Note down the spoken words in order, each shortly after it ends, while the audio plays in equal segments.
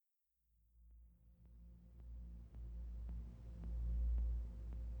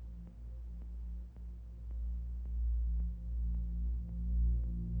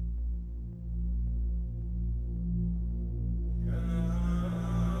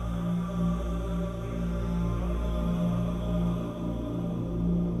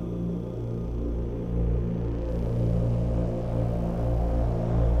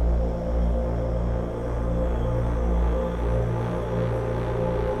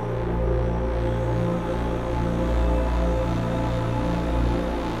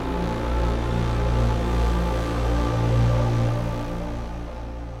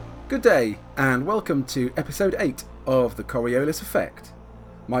Good day, and welcome to episode 8 of the Coriolis Effect.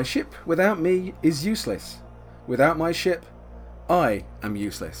 My ship without me is useless. Without my ship, I am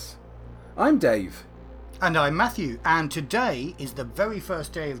useless. I'm Dave. And I'm Matthew, and today is the very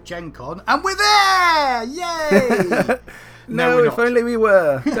first day of Gen Con, and we're there! Yay! No, if only we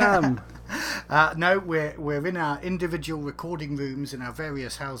were. Damn. No, we're in our individual recording rooms in our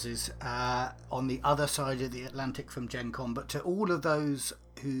various houses on the other side of the Atlantic from Gen Con. But to all of those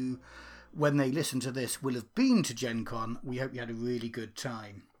who, when they listen to this, will have been to Gen Con, we hope you had a really good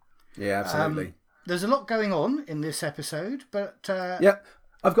time. Yeah, absolutely. There's a lot going on in this episode, but... Yeah,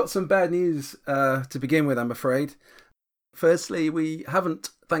 I've got some bad news to begin with, I'm afraid. Firstly, we haven't,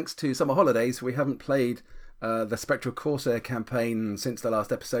 thanks to summer holidays, we haven't played the Spectral Corsair campaign since the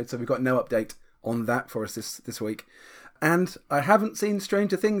last episode, so we've got no update on that for us this week. And I haven't seen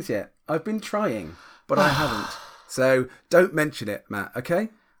Stranger Things yet. I've been trying, but I haven't. So don't mention it, Matt, okay?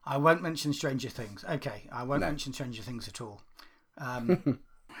 I won't mention Stranger Things. Okay, I won't mention Stranger Things at all.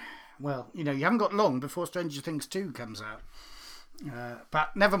 Well, you know, you haven't got long before Stranger Things 2 comes out.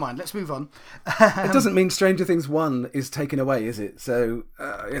 But never mind, let's move on. It doesn't mean Stranger Things 1 is taken away, is it? So,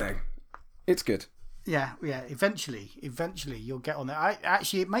 you know, it's good. Yeah. Eventually you'll get on there.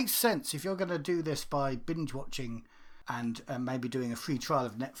 Actually, it makes sense if you're going to do this by binge watching and maybe doing a free trial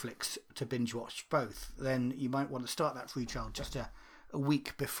of Netflix to binge watch both. Then you might want to start that free trial just a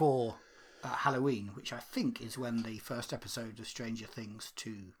week before Halloween, which I think is when the first episode of Stranger Things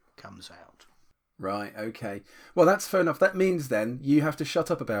 2 comes out. Right. Okay. Well, that's fair enough. That means then you have to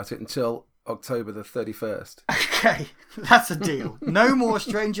shut up about it until October the 31st. Okay, that's a deal. No more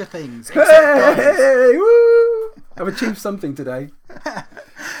Stranger Things. Hey, woo! I've achieved something today.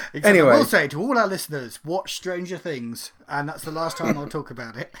 Anyway, I will say to all our listeners, watch Stranger Things, and that's the last time I'll talk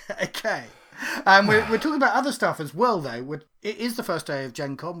about it. Okay. We're talking about other stuff as well, though. It is the first day of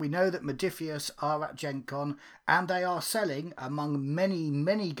Gen Con. We know that Modiphius are at Gen Con, and they are selling, among many,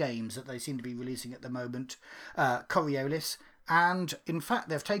 many games that they seem to be releasing at the moment, Coriolis. And in fact,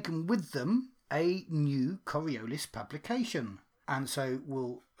 they've taken with them a new Coriolis publication. And so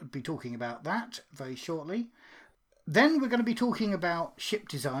we'll be talking about that very shortly. Then we're going to be talking about ship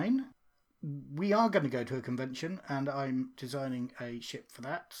design. We are going to go to a convention, and I'm designing a ship for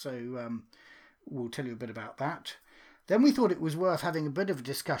that. So we'll tell you a bit about that. Then we thought it was worth having a bit of a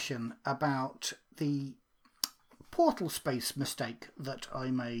discussion about the portal space mistake that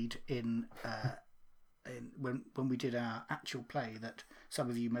I made when we did our actual play that some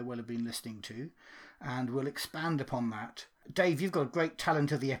of you may well have been listening to, and we'll expand upon that. Dave, you've got a great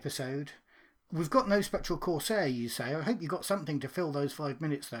talent of the episode. We've got no Spectral Corsair, you say. I hope you got something to fill those 5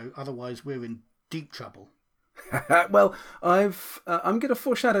 minutes, though. Otherwise, we're in deep trouble. Well, I'm going to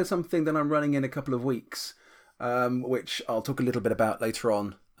foreshadow something that I'm running in a couple of weeks, which I'll talk a little bit about later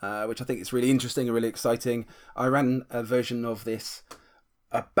on, which I think is really interesting and really exciting. I ran a version of this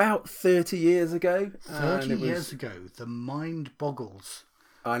about 30 years ago. 30 years ago. The mind boggles.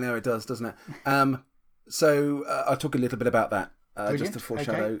 I know it does, doesn't it? So I'll talk a little bit about that. Just to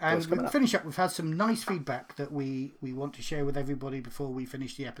foreshadow. Okay. And to finish up, we've had some nice feedback that we want to share with everybody before we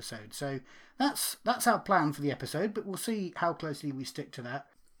finish the episode. So that's our plan for the episode, but we'll see how closely we stick to that.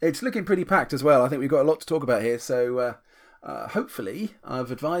 It's looking pretty packed as well. I think we've got a lot to talk about here. So hopefully I've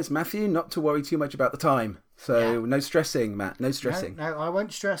advised Matthew not to worry too much about the time. So no stressing, Matt. No stressing. No, I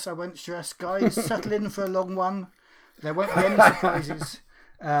won't stress. Guys, settle in for a long one. There won't be any surprises.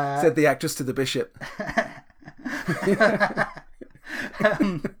 Said the actress to the bishop.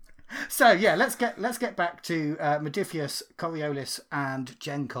 So yeah, let's get back to Modiphius, Coriolis, and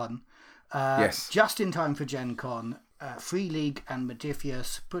Gen Con. Yes. Just in time for Gen Con, Free League and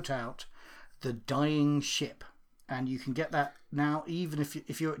Modiphius put out The Dying Ship, and you can get that now. Even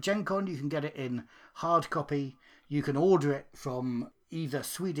if you're at Gen Con, you can get it in hard copy. You can order it from either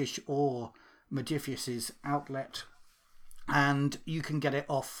Swedish or Modiphius's outlet, and you can get it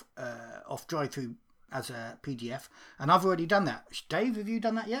off drive-through as a PDF, and I've already done that. Dave, have you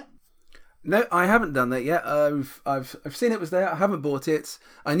done that yet? No, I haven't done that yet. I've seen it was there. I haven't bought it.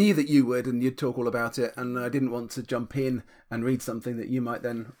 I knew that you would, and you'd talk all about it, and I didn't want to jump in and read something that you might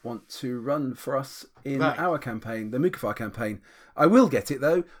then want to run for us in our campaign, the Mukafar campaign. I will get it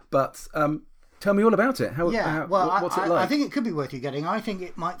though, but tell me all about it. What's it like? I think it could be worth you getting. I think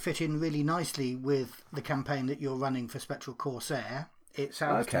it might fit in really nicely with the campaign that you're running for Spectral Corsair. It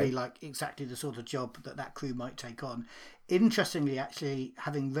sounds to me like exactly the sort of job that crew might take on. Interestingly, actually,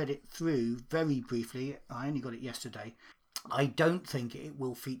 having read it through very briefly, I only got it yesterday, I don't think it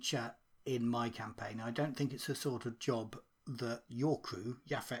will feature in my campaign. I don't think it's the sort of job that your crew,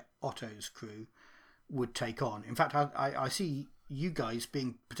 Yafet Otto's crew, would take on. In fact, I see you guys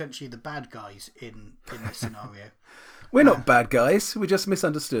being potentially the bad guys in this scenario. We're not bad guys. We just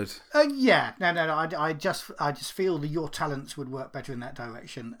misunderstood. Yeah, no. I just feel that your talents would work better in that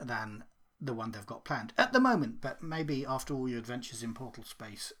direction than the one they've got planned at the moment. But maybe after all your adventures in Portal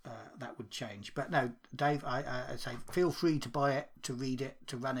Space, that would change. But no, Dave, I say feel free to buy it, to read it,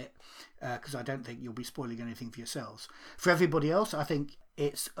 to run it, because I don't think you'll be spoiling anything for yourselves. For everybody else, I think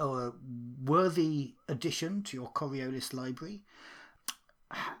it's a worthy addition to your Coriolis library.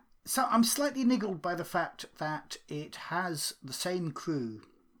 So I'm slightly niggled by the fact that it has the same crew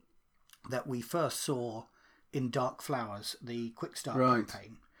that we first saw in Dark Flowers, the Quick Start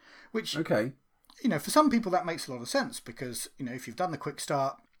campaign. Which, okay, for some people that makes a lot of sense because, if you've done the Quick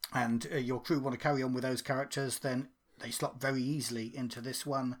Start and your crew want to carry on with those characters, then they slot very easily into this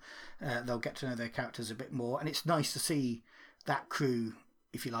one. They'll get to know their characters a bit more. And it's nice to see that crew,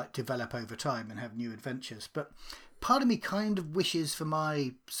 if you like, develop over time and have new adventures. But part of me kind of wishes for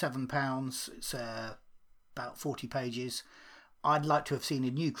my £7, it's about 40 pages, I'd like to have seen a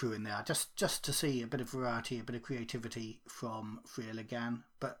new crew in there, just to see a bit of variety, a bit of creativity from Freya Lagan.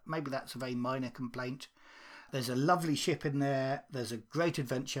 But maybe that's a very minor complaint. There's a lovely ship in there. There's a great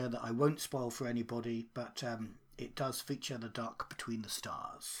adventure that I won't spoil for anybody, but it does feature the dark between the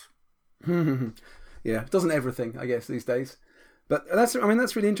stars. Yeah, it doesn't everything, I guess, these days. But that's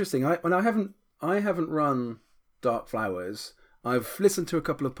really interesting. I haven't run Dark Flowers. I've listened to a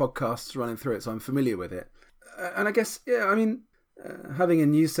couple of podcasts running through it, so I'm familiar with it. And I guess, having a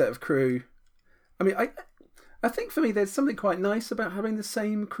new set of crew. I think for me, there's something quite nice about having the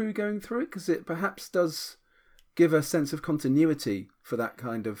same crew going through it, because it perhaps does give a sense of continuity for that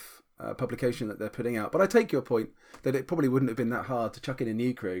kind of publication that they're putting out. But I take your point that it probably wouldn't have been that hard to chuck in a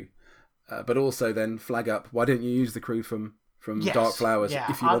new crew, but also then flag up, why don't you use the crew from Dark Flowers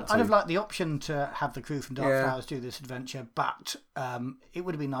if you want to? I'd have liked the option to have the crew from Dark Flowers do this adventure, but it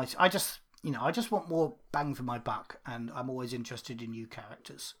would have been nice. I just want more bang for my buck, and I'm always interested in new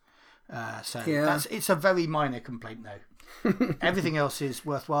characters. It's a very minor complaint, though. Everything else is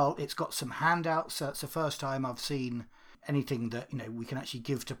worthwhile. It's got some handouts. So it's the first time I've seen anything that we can actually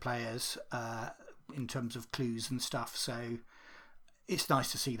give to players in terms of clues and stuff. So it's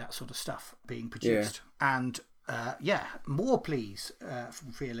nice to see that sort of stuff being produced. Yeah. And more please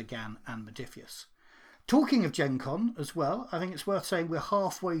from Freya Lagan and Modiphius. Talking of Gen Con as well, I think it's worth saying we're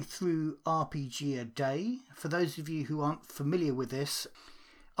halfway through RPG A Day. For those of you who aren't familiar with this,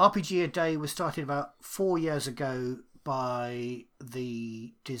 RPG A Day was started about 4 years ago by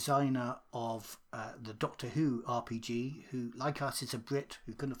the designer of the Doctor Who RPG, who, like us, is a Brit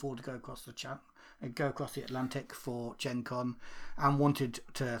who couldn't afford to go across the Atlantic for Gen Con and wanted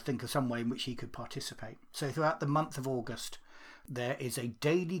to think of some way in which he could participate. So throughout the month of August, there is a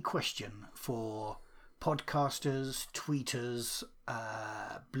daily question for podcasters, tweeters,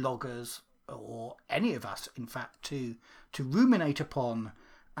 bloggers, or any of us, in fact, to ruminate upon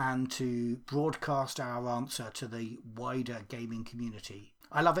and to broadcast our answer to the wider gaming community.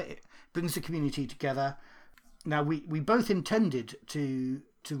 I love it. It brings the community together. Now, we both intended to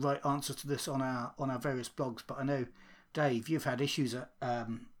write answers to this on our various blogs, but I know, Dave, you've had issues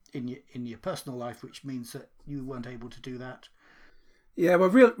in your personal life, which means that you weren't able to do that. Yeah, well,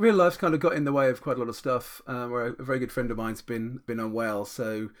 real life's kind of got in the way of quite a lot of stuff. Where a very good friend of mine's been unwell,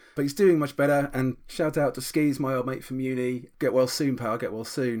 but he's doing much better. And shout out to Skis, my old mate from uni. Get well soon, pal. Get well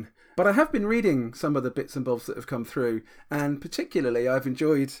soon. But I have been reading some of the bits and bobs that have come through, and particularly I've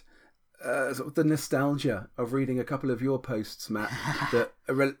enjoyed sort of the nostalgia of reading a couple of your posts, Matt, that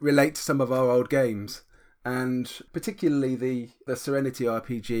relate to some of our old games, and particularly the Serenity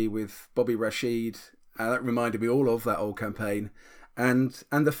RPG with Bobby Rashid. That reminded me all of that old campaign. And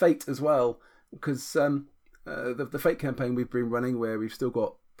the Fate as well, because the Fate campaign we've been running, where we've still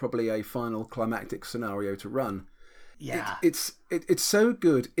got probably a final climactic scenario to run. Yeah, it's so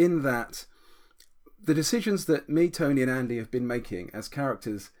good in that the decisions that me, Tony, and Andy have been making as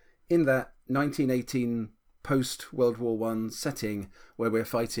characters in that 1918 post World War I setting, where we're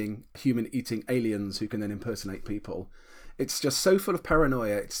fighting human-eating aliens who can then impersonate people. It's just so full of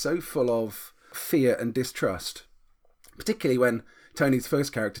paranoia. It's so full of fear and distrust, particularly when Tony's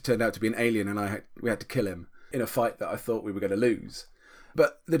first character turned out to be an alien and we had to kill him in a fight that I thought we were going to lose.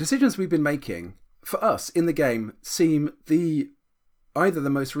 But the decisions we've been making, for us, in the game, seem either the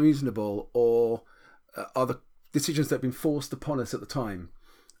most reasonable or are the decisions that have been forced upon us at the time.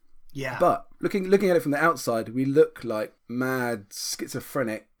 Yeah. But looking at it from the outside, we look like mad,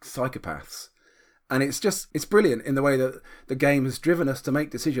 schizophrenic psychopaths. And it's brilliant in the way that the game has driven us to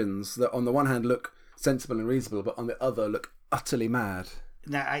make decisions that on the one hand look sensible and reasonable, but on the other look utterly mad.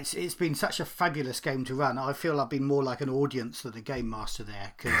 No, it's been such a fabulous game to run. I feel I've been more like an audience than a game master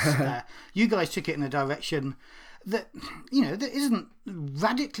there, because you guys took it in a direction that, that isn't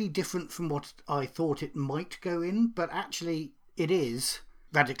radically different from what I thought it might go in, but actually it is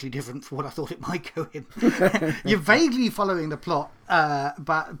radically different from what I thought it might go in. You're vaguely following the plot,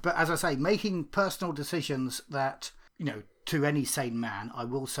 but as I say, making personal decisions that, to any sane man, I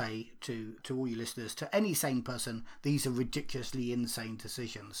will say to all you listeners, to any sane person, these are ridiculously insane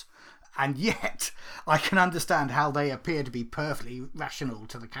decisions. And yet, I can understand how they appear to be perfectly rational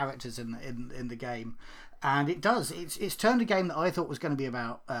to the characters in the game. And it does. It's turned a game that I thought was going to be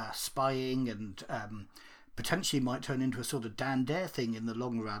about spying and potentially might turn into a sort of Dan Dare thing in the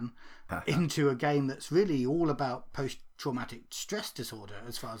long run, into a game that's really all about post-traumatic stress disorder,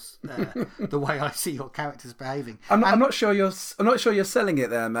 as far as the way I see your characters behaving. I'm not sure you're selling it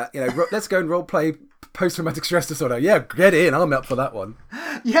there, Matt. Let's go and role play post-traumatic stress disorder. Yeah, get in. I'm up for that one.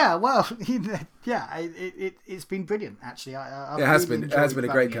 Yeah, well, it's been brilliant actually. It has been a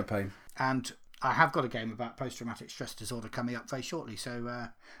great campaign, and I have got a game about post-traumatic stress disorder coming up very shortly, so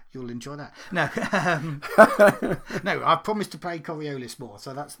you'll enjoy that. No, no, I promised to play Coriolis more,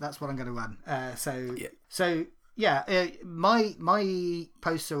 so that's what I'm going to run. My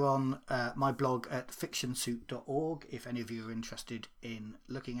posts are on my blog at fictionsuit.org if any of you are interested in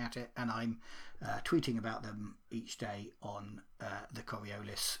looking at it, and I'm tweeting about them each day on the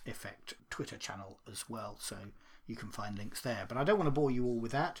Coriolis Effect Twitter channel as well, so you can find links there. But I don't want to bore you all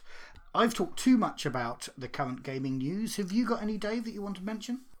with that. I've talked too much about the current gaming news. Have you got any, Dave, that you want to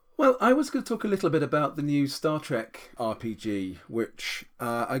mention? Well, I was going to talk a little bit about the new Star Trek RPG, which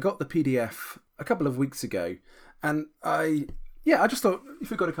I got the PDF a couple of weeks ago. And I just thought, if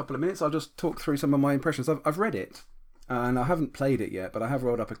we've got a couple of minutes, I'll just talk through some of my impressions. I've read it, and I haven't played it yet, but I have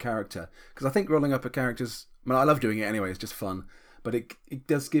rolled up a character. Because I think rolling up a character's... I love doing it anyway, it's just fun. But it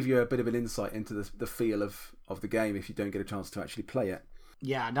does give you a bit of an insight into the feel of the game if you don't get a chance to actually play it.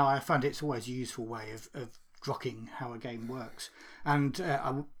 Yeah, no, I find it's always a useful way of grokking how a game works. And,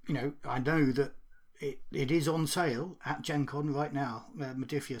 I know that it is on sale at Gen Con right now.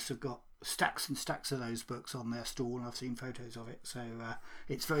 Modiphius have got stacks and stacks of those books on their stall, and I've seen photos of it. So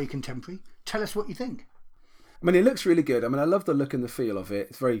it's very contemporary. Tell us what you think. It looks really good. I love the look and the feel of it.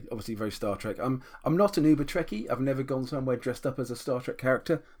 It's obviously very Star Trek. I'm not an uber Trekkie. I've never gone somewhere dressed up as a Star Trek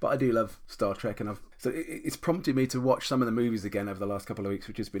character, but I do love Star Trek, and it's prompted me to watch some of the movies again over the last couple of weeks,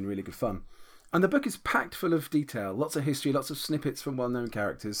 which has been really good fun. And the book is packed full of detail, lots of history, lots of snippets from well-known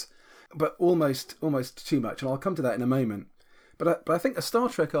characters, but almost too much. And I'll come to that in a moment. But I think a Star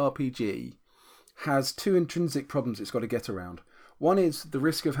Trek RPG has two intrinsic problems it's got to get around. One is the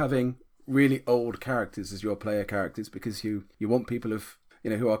risk of having really old characters as your player characters, because you want people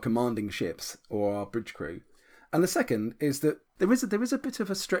who are commanding ships or are bridge crew. And the second is that there is a bit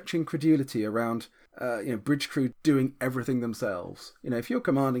of a stretching credulity around bridge crew doing everything themselves. If you're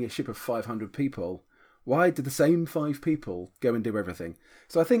commanding a ship of 500 people, why did the same 5 people go and do everything?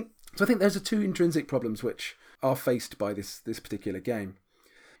 So I think those are two intrinsic problems which are faced by this particular game.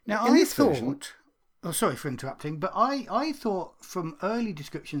 Now, I thought... Oh, sorry for interrupting, but I thought from early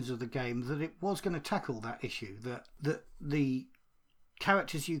descriptions of the game that it was going to tackle that issue, that the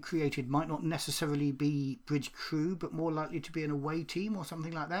characters you created might not necessarily be bridge crew, but more likely to be an away team or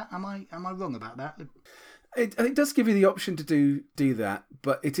something like that. Am I wrong about that? It does give you the option to do that,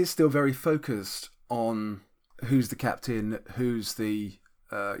 but it is still very focused on who's the captain, who's the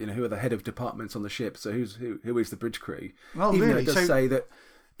who are the head of departments on the ship. So who is the bridge crew? Oh, even really?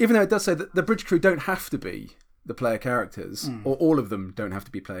 Even though it does say that the bridge crew don't have to be the player characters, or all of them don't have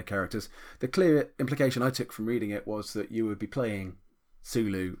to be player characters, the clear implication I took from reading it was that you would be playing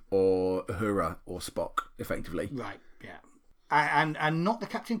Sulu or Uhura or Spock, effectively. Right, yeah. And not the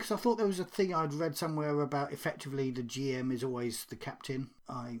captain, because I thought there was a thing I'd read somewhere about effectively the GM is always the captain.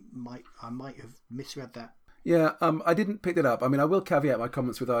 I might have misread that. Yeah, I didn't pick it up. I will caveat my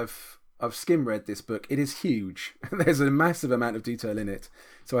comments with I've skim-read this book. It is huge. There's a massive amount of detail in it,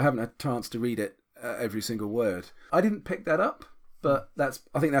 so I haven't had a chance to read it every single word. I didn't pick that up, but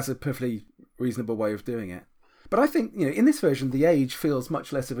I think that's a perfectly reasonable way of doing it. But I think, in this version, the age feels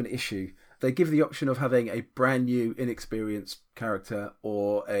much less of an issue. They give the option of having a brand new, inexperienced character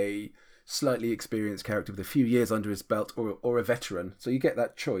or a slightly experienced character with a few years under his belt, or a veteran. So you get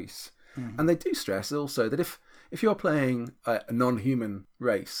that choice. Mm-hmm. And they do stress also that if you're playing a non-human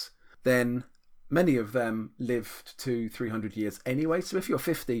race, then many of them lived to 300 years anyway. So if you're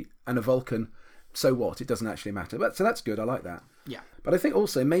 50 and a Vulcan, so what? It doesn't actually matter. So that's good. I like that. Yeah. But I think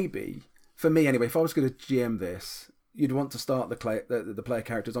also maybe, for me anyway, if I was going to GM this, you'd want to start the player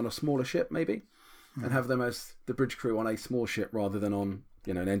characters on a smaller ship maybe, and have them as the bridge crew on a small ship rather than on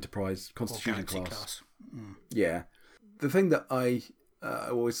an Enterprise Constitution Galaxy class. Yeah. The thing that I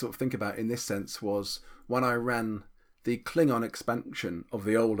always sort of think about in this sense was when I ran the Klingon expansion of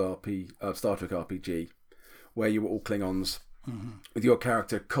the old Star Trek RPG, where you were all Klingons with your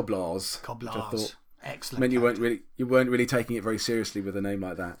character Koblars. Which I thought excellent. meant you weren't really taking it very seriously with a name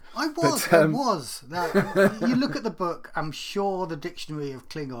like that. I was. Now, you look at the book. I'm sure the dictionary of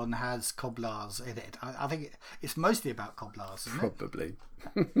Klingon has Koblars in it. I think it's mostly about Koblars, isn't it? Probably.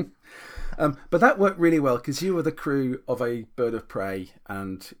 But that worked really well because you were the crew of a bird of prey,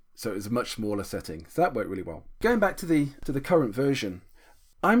 and so it was a much smaller setting. So that worked really well. Going back to the current version,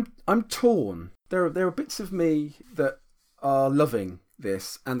 I'm torn. There are bits of me that are loving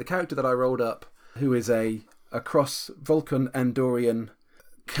this, and the character that I rolled up, who is a cross Vulcan Andorian,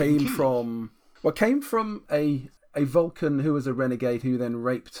 came from a Vulcan who was a renegade who then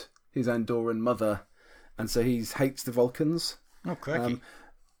raped his Andoran mother, and so he hates the Vulcans. Oh, crikey.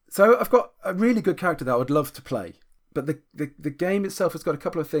 So I've got a really good character that I would love to play, but the game itself has got a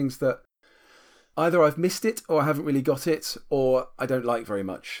couple of things that either I've missed it or I haven't really got it, or I don't like very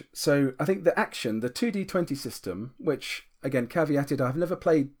much. So I think the 2D20 system, which again caveated, I've never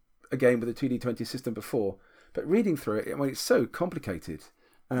played a game with a 2D20 system before, but reading through it, it's so complicated.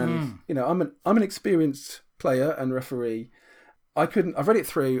 And I'm an experienced player and referee. I've read it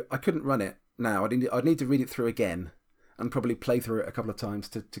through. I couldn't run it now. I'd need to read it through again and probably play through it a couple of times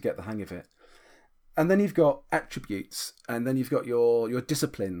to get the hang of it. And then you've got attributes, and then you've got your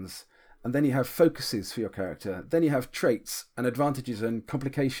disciplines, and then you have focuses for your character. Then you have traits and advantages and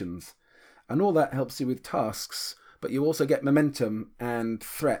complications, and all that helps you with tasks. But you also get momentum and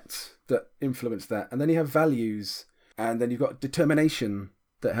threat that influence that. And then you have values. And then you've got determination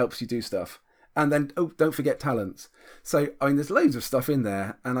that helps you do stuff. And then, don't forget talents. So, there's loads of stuff in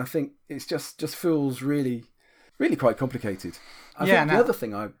there. And I think it's just feels really, really quite complicated. The other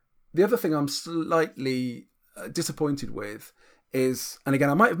thing I'm slightly disappointed with is, and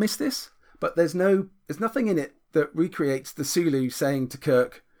again, I might have missed this, but there's nothing in it that recreates the Sulu saying to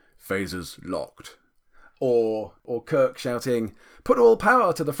Kirk, "Phasers locked." Or Kirk shouting, "Put all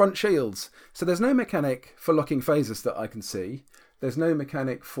power to the front shields." So there's no mechanic for locking phasers that I can see. There's no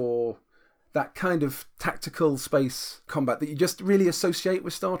mechanic for that kind of tactical space combat that you just really associate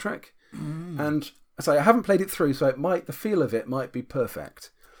with Star Trek. And I haven't played it through, so the feel of it might be perfect.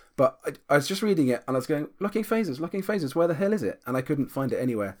 But I was just reading it and I was going, locking phasers, where the hell is it? And I couldn't find it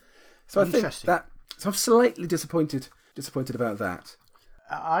anywhere. So I think so I'm slightly disappointed about that.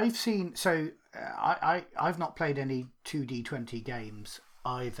 I've seen, I've not played any 2D20 games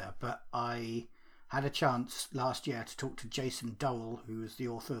either, but I had a chance last year to talk to Jason Dole, who is the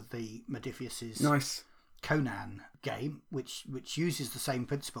author of the Modiphius's Conan game, which uses the same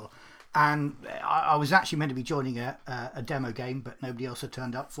principle. And I was actually meant to be joining a demo game, but nobody else had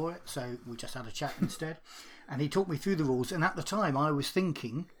turned up for it, so we just had a chat instead. And he talked me through the rules, and at the time I was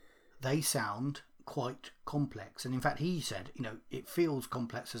thinking they sound quite complex. And in fact, he said, it feels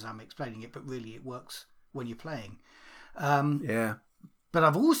complex as I'm explaining it, but really it works when you're playing. But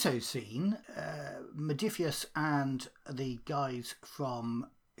I've also seen Modiphius and the guys from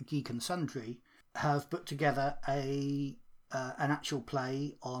Geek and Sundry have put together an actual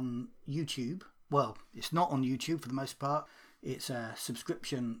play on YouTube. Well, it's not on YouTube for the most part. It's a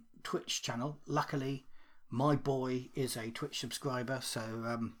subscription Twitch channel. Luckily, my boy is a Twitch subscriber,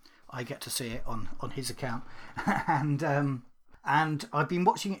 so I get to see it on his account. and I've been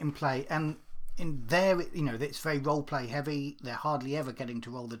watching it in play, and in there, it's very role play heavy. They're hardly ever getting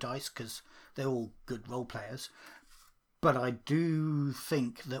to roll the dice because they're all good role players. But I do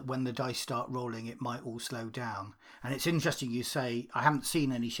think that when the dice start rolling, it might all slow down. And it's interesting you say, I haven't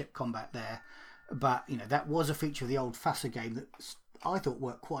seen any ship combat there, but that was a feature of the old FASA game that I thought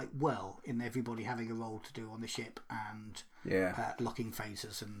worked quite well in everybody having a role to do on the ship and locking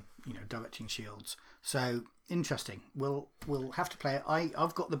phasers and directing shields. So interesting. We'll have to play it.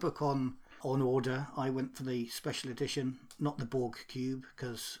 I've got the book on order. I went for the special edition, not the Borg cube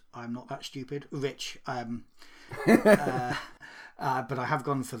because I'm not that stupid. Rich. But I have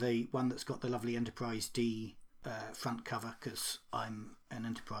gone for the one that's got the lovely Enterprise D front cover because I'm an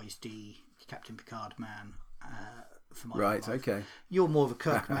Enterprise D Captain Picard man for my life. Okay. You're more of a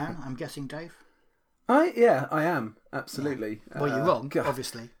Kirk man, I'm guessing, Dave. I am absolutely. Well, you're wrong,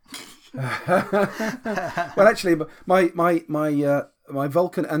 obviously. Well, actually, my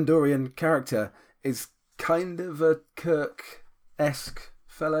Vulcan Andorian character is kind of a Kirk-esque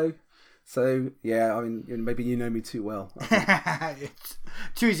fellow. So yeah, maybe you know me too well. It's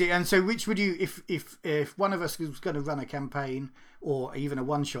too easy. And so, which would you, if one of us was going to run a campaign or even a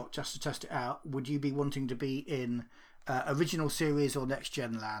one shot just to test it out, would you be wanting to be in Original series or next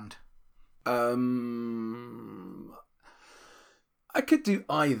gen land? I could do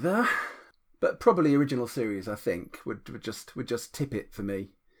either, but probably original series. I think would just tip it for me.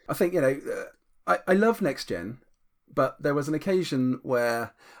 I think I love next gen, but there was an occasion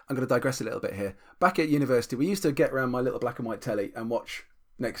where I'm going to digress a little bit here. Back at university, we used to get around my little black and white telly and watch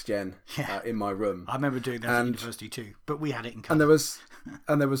next gen in my room. I remember doing that at university too, but we had it in common.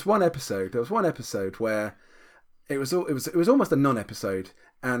 And there was one episode. There was one episode where it was almost a non-episode,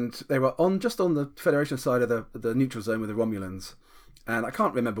 and they were just on the Federation side of the neutral zone with the Romulans, and I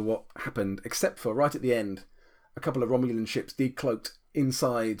can't remember what happened except for right at the end, a couple of Romulan ships decloaked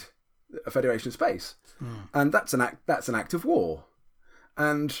inside a Federation space, and that's an act of war.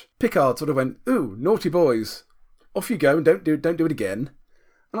 And Picard sort of went, "Ooh, naughty boys, off you go, and don't do it again."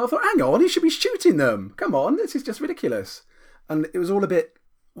 And I thought, hang on, he should be shooting them. Come on, this is just ridiculous. And it was all a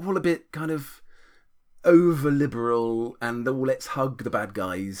bit kind of over liberal and let's hug the bad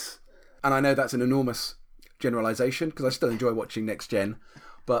guys. And I know that's an enormous generalisation because I still enjoy watching Next Gen,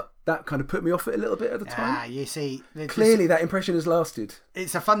 but that kind of put me off it a little bit at the time. You see, clearly that impression has lasted.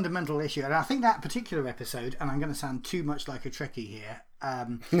 It's a fundamental issue, and I think that particular episode, and I'm going to sound too much like a Trekkie here,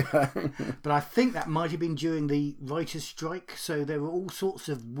 but I think that might have been during the writers' strike, so there were all sorts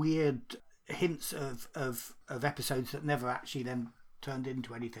of weird hints of episodes that never actually then turned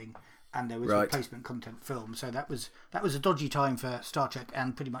into anything, and there was replacement content film. So that was a dodgy time for Star Trek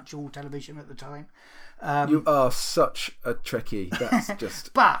and pretty much all television at the time. You are such a Trekkie. That's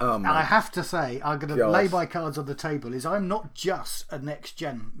just. But I have to say, I'm going to lay my cards on the table. I'm not just a next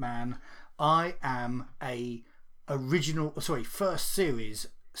gen man. I am a first series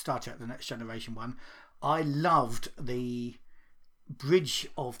Star Trek: The Next Generation one. I loved the bridge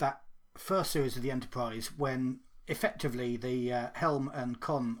of that first series of the Enterprise when effectively the Helm and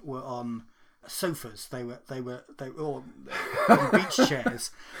Con were on sofas. They were all on beach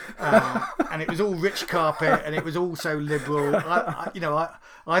chairs, and it was all rich carpet, and it was all so liberal.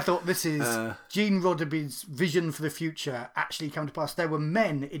 I thought this is Gene Roddenberry's vision for the future actually come to pass. There were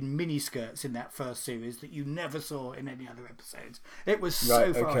men in miniskirts in that first series that you never saw in any other episodes. It was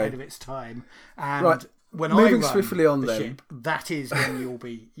so far ahead of its time. And when moving I run swiftly on the then, ship, that is when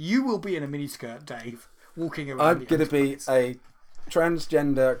you will be in a miniskirt, Dave, walking around. I'm going to be a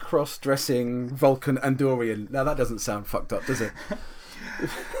transgender, cross-dressing Vulcan Andorian. Now that doesn't sound fucked up, does it?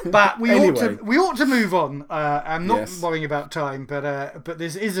 But we ought to move on. I'm not worrying about time, but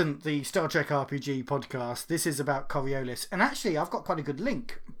this isn't the Star Trek RPG podcast. This is about Coriolis, and actually, I've got quite a good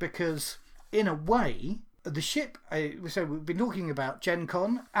link because, in a way, the ship. So we've been talking about Gen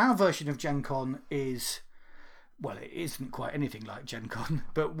Con. Our version of Gen Con is. Well, it isn't quite anything like Gen Con,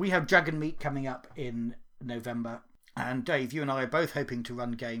 but we have Dragon Meet coming up in November. And Dave, you and I are both hoping to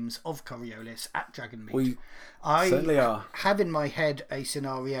run games of Coriolis at Dragon Meet. We certainly are. I have in my head a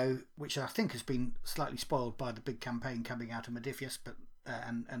scenario which I think has been slightly spoiled by the big campaign coming out of Modiphius, but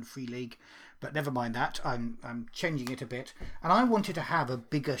and Free League. But never mind that. I'm changing it a bit, and I wanted to have a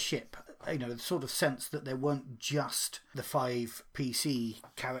bigger ship. The sort of sense that there weren't just the 5 PC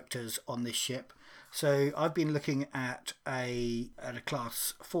characters on this ship. So I've been looking at a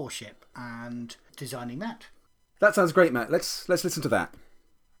Class 4 ship and designing that. That sounds great, Matt. Let's listen to that.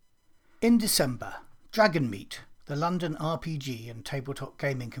 In December, Dragon Meet, the London RPG and tabletop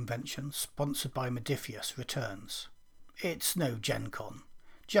gaming convention sponsored by Modiphius, returns. It's no Gen Con,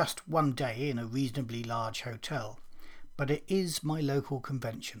 just one day in a reasonably large hotel, but it is my local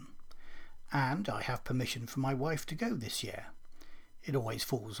convention, and I have permission from my wife to go this year. It always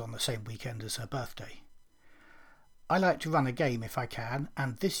falls on the same weekend as her birthday. I like to run a game if I can,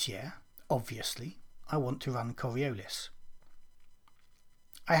 and this year, obviously, I want to run Coriolis.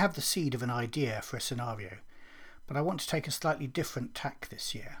 I have the seed of an idea for a scenario, but I want to take a slightly different tack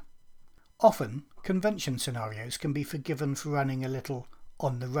this year. Often, convention scenarios can be forgiven for running a little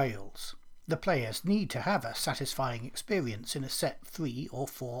on the rails. The players need to have a satisfying experience in a set 3 or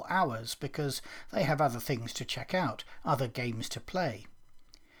 4 hours because they have other things to check out, other games to play.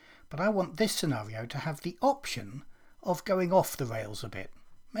 But I want this scenario to have the option of going off the rails a bit.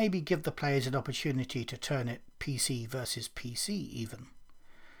 Maybe give the players an opportunity to turn it PC versus PC even.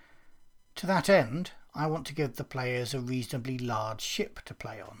 To that end, I want to give the players a reasonably large ship to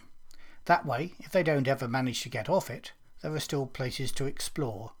play on. That way, if they don't ever manage to get off it, there are still places to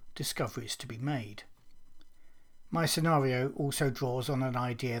explore, discoveries to be made. My scenario also draws on an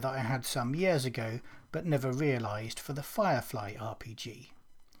idea that I had some years ago but never realised for the Firefly RPG.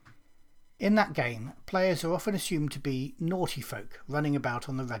 In that game, players are often assumed to be naughty folk running about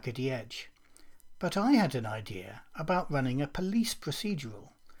on the raggedy edge. But I had an idea about running a police procedural,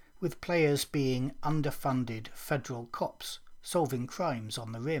 with players being underfunded federal cops solving crimes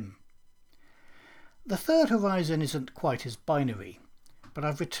on the rim. The third horizon isn't quite as binary, but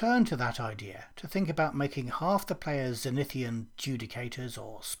I've returned to that idea to think about making half the players Zenithian Judicators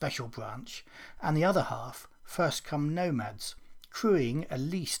or Special Branch, and the other half first-come nomads, crewing a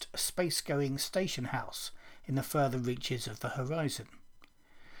leased space-going station house in the further reaches of the horizon.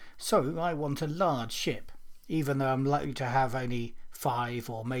 So I want a large ship, even though I'm likely to have only 5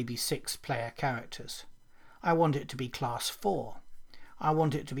 or maybe 6 player characters. I want it to be Class 4. I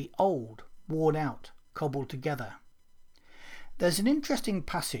want it to be old, worn out, cobbled together. There's an interesting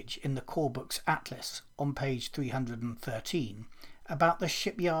passage in the Core Books Atlas on page 313 about the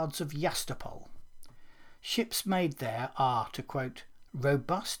shipyards of Yastopol. Ships made there are, to quote,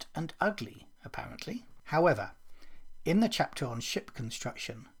 robust and ugly, apparently. However, in the chapter on ship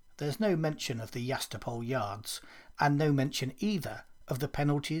construction, there's no mention of the Yastopol yards, and no mention either of the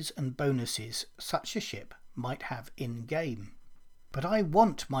penalties and bonuses such a ship might have in-game. But I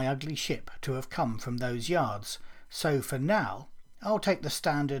want my ugly ship to have come from those yards, so for now I'll take the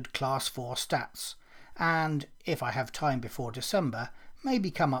standard Class 4 stats, and if I have time before December,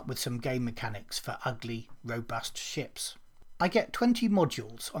 maybe come up with some game mechanics for ugly, robust ships. I get 20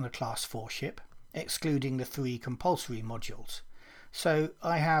 modules on a Class 4 ship, excluding the 3 compulsory modules. So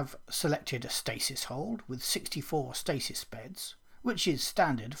I have selected a stasis hold with 64 stasis beds, which is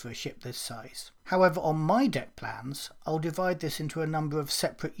standard for a ship this size. However, on my deck plans, I'll divide this into a number of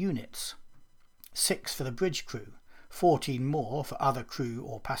separate units. 6 for the bridge crew, 14 more for other crew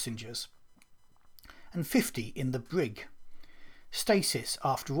or passengers, and 50 in the brig. Stasis,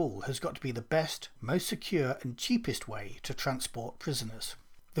 after all, has got to be the best, most secure and cheapest way to transport prisoners.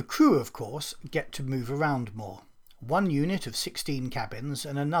 The crew, of course, get to move around more. 1 unit of 16 cabins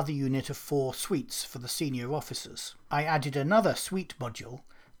and another unit of 4 suites for the senior officers. I added another suite module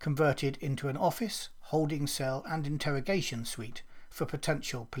converted into an office, holding cell and interrogation suite for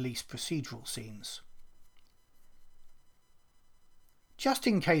potential police procedural scenes. Just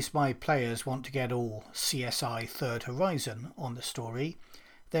in case my players want to get all CSI Third Horizon on the story,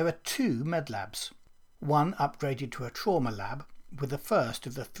 there are 2 medlabs. One upgraded to a trauma lab, with the first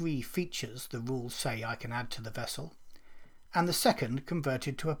of the 3 features the rules say I can add to the vessel, and the second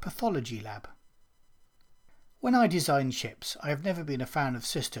converted to a pathology lab. When I design ships, I have never been a fan of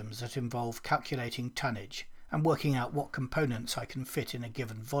systems that involve calculating tonnage and working out what components I can fit in a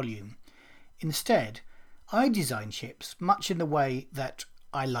given volume. Instead, I design ships much in the way that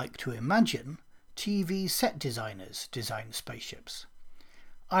I like to imagine TV set designers design spaceships.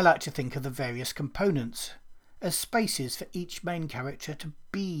 I like to think of the various components as spaces for each main character to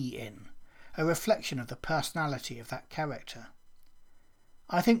be in, a reflection of the personality of that character.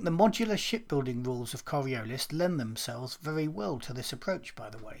 I think the modular shipbuilding rules of Coriolis lend themselves very well to this approach,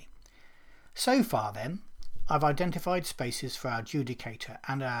 by the way. So far then, I've identified spaces for our Judicator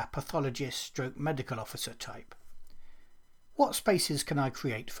and our pathologist/medical officer type. What spaces can I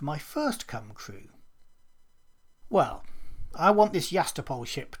create for my first-come crew? Well, I want this Yastopol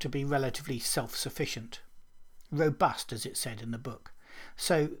ship to be relatively self-sufficient. Robust, as it said in the book.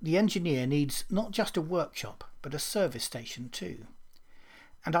 So the engineer needs not just a workshop, but a service station too.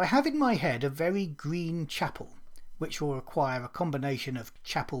 And I have in my head a very green chapel, which will require a combination of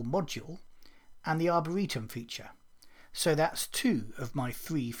chapel module and the Arboretum feature. So that's 2 of my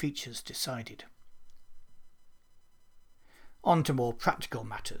 3 features decided. On to more practical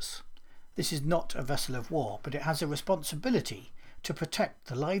matters. This is not a vessel of war, but it has a responsibility to protect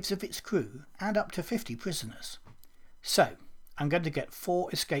the lives of its crew and up to 50 prisoners. So, I'm going to get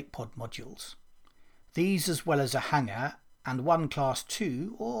 4 escape pod modules. These, as well as a hangar and 1 Class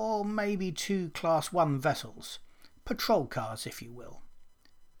 2 or maybe 2 Class 1 vessels. Patrol cars, if you will.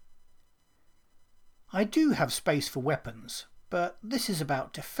 I do have space for weapons, but this is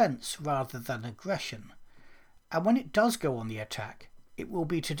about defence rather than aggression. And when it does go on the attack, it will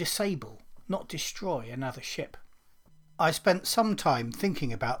be to disable, not destroy another ship. I spent some time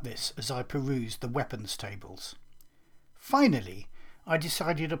thinking about this as I perused the weapons tables. Finally, I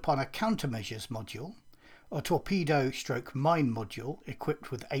decided upon a countermeasures module, a torpedo/mine module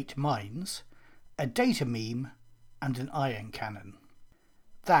equipped with 8 mines, a data meme, and an ion cannon.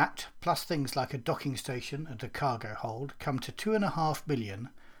 That, plus things like a docking station and a cargo hold, come to 2.5 million,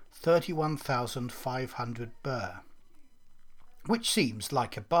 31,500 burr. Which seems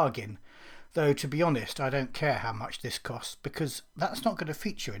like a bargain, though to be honest I don't care how much this costs, because that's not going to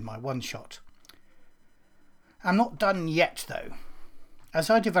feature in my one-shot. I'm not done yet though.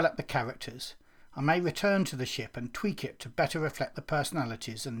 As I develop the characters, I may return to the ship and tweak it to better reflect the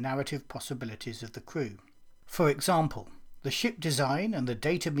personalities and narrative possibilities of the crew. For example, The ship design and the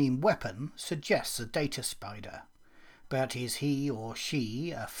data meme weapon suggests a data spider, but is he or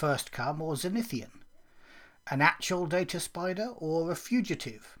she a first come or Zenithian? An actual data spider or a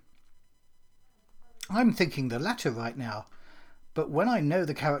fugitive? I'm thinking the latter right now, but when I know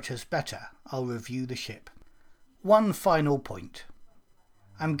the characters better, I'll review the ship. One final point.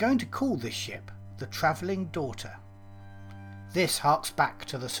 I'm going to call this ship the Travelling Daughter. This harks back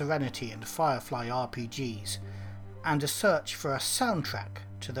to the Serenity and Firefly RPGs, and a search for a soundtrack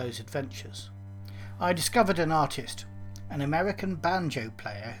to those adventures. I discovered an artist, an American banjo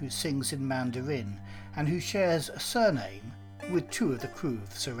player who sings in Mandarin and who shares a surname with 2 of the crew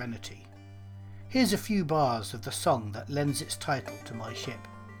of Serenity. Here's a few bars of the song that lends its title to my ship,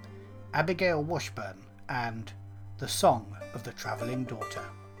 Abigail Washburn and The Song of the Travelling Daughter.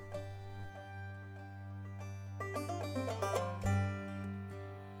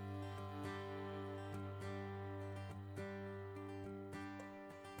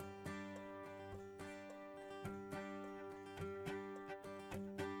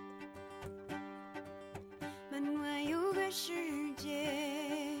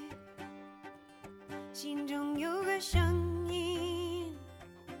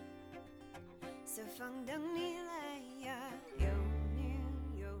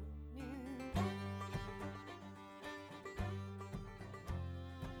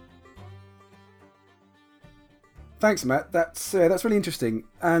 Thanks, Matt. That's really interesting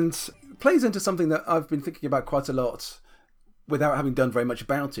and plays into something that I've been thinking about quite a lot without having done very much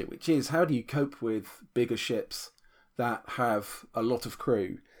about it, which is how do you cope with bigger ships that have a lot of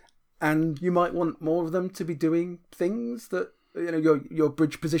crew, and you might want more of them to be doing things that your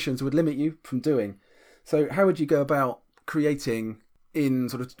bridge positions would limit you from doing. So how would you go about creating, in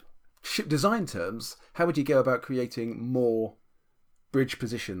sort of ship design terms, how would you go about creating more bridge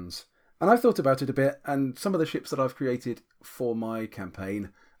positions? And I've thought about it a bit, and some of the ships that I've created for my campaign,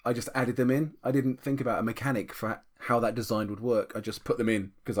 I just added them in. I didn't think about a mechanic for how that design would work. I just put them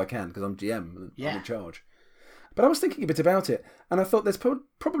in because I can, because I'm GM and I'm in charge. But I was thinking a bit about it, and I thought there's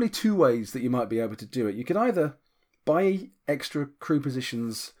probably 2 ways that you might be able to do it. You could either buy extra crew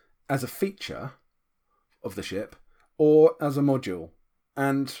positions as a feature of the ship, or as a module.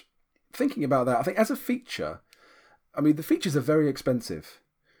 And thinking about that, I think as a feature, the features are very expensive.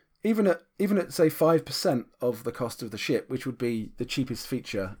 Even at say 5% of the cost of the ship, which would be the cheapest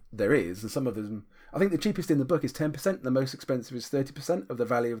feature there is, and some of them, I think the cheapest in the book is 10%, the most expensive is 30% of the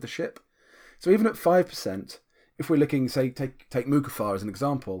value of the ship. So even at 5%, if we're looking, say, take Mukafar as an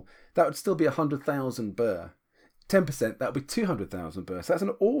example, that would still be 100,000 burr. 10%, that would be 200,000 burr. So that's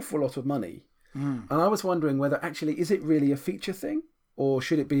an awful lot of money. And I was wondering whether actually, is it really a feature thing, or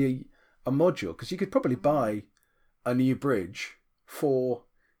should it be a module? Because you could probably buy a new bridge for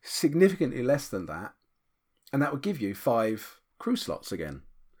significantly less than that, and that would give you 5 crew slots again.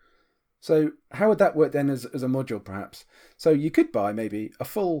 So how would that work then as a module, perhaps? So you could buy maybe a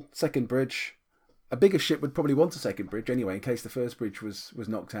full second bridge. A bigger ship would probably want a second bridge anyway, in case the first bridge was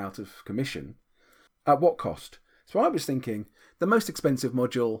knocked out of commission. At what cost? So I was thinking the most expensive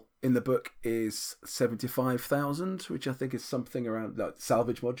module in the book is 75,000, which I think is something around like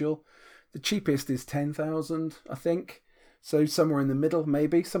salvage module. The cheapest is 10,000, I think. So somewhere in the middle,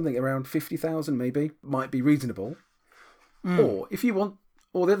 maybe something around 50,000, maybe might be reasonable. Or if you want,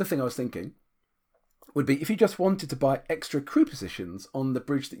 or the other thing I was thinking would be if you just wanted to buy extra crew positions on the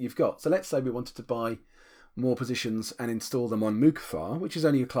bridge that you've got. So let's say we wanted to buy more positions and install them on Mukafar, which is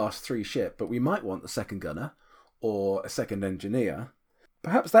only a class 3 ship, but we might want a second gunner or a second engineer.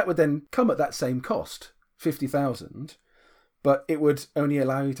 Perhaps that would then come at that same cost, 50,000, but it would only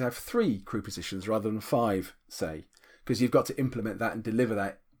allow you to have 3 crew positions rather than 5, say, because you've got to implement that and deliver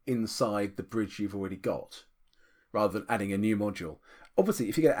that inside the bridge you've already got, rather than adding a new module. Obviously,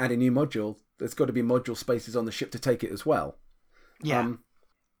 if you're going to add a new module, there's got to be module spaces on the ship to take it as well. Yeah.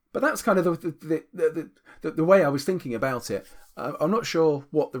 But that's kind of the way I was thinking about it. I'm not sure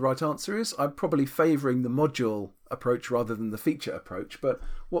what the right answer is. I'm probably favouring the module approach rather than the feature approach. But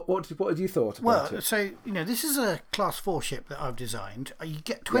what had you thought about it? Well, so this is a class 4 ship that I've designed. You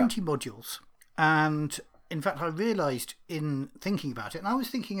get 20 modules, and in fact, I realised in thinking about it, and I was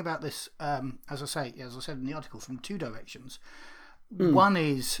thinking about this, as I said in the article, from 2 directions. One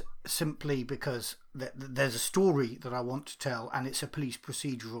is simply because there's a story that I want to tell, and it's a police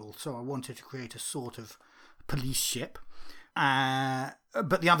procedural, so I wanted to create a sort of police ship. But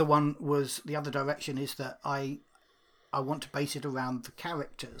the other direction is that I want to base it around the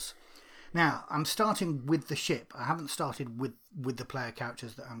characters. Now, I'm starting with the ship. I haven't started with the player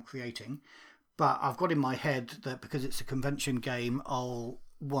characters that I'm creating, but I've got in my head that because it's a convention game, I'll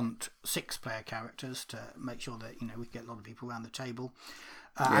want 6-player characters to make sure that we get a lot of people around the table,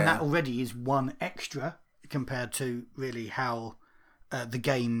 and that already is one extra compared to really how the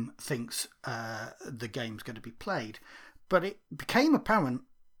game thinks the game's going to be played. But it became apparent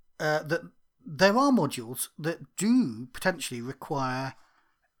that there are modules that do potentially require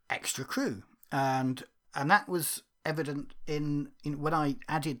extra crew, and that was evident in when I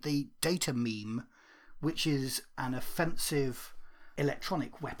added the data meme, which is an offensive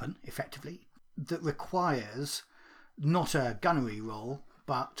electronic weapon, effectively, that requires not a gunnery role,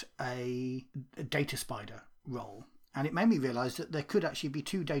 but a data spider role. And it made me realise that there could actually be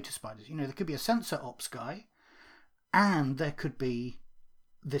 2 data spiders. There could be a sensor ops guy, and there could be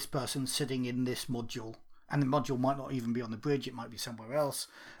this person sitting in this module. And the module might not even be on the bridge, it might be somewhere else.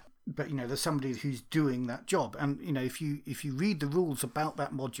 But, there's somebody who's doing that job. And, if you read the rules about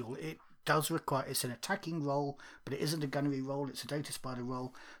that module, it does require, it's an attacking role, but it isn't a gunnery role, it's a data spider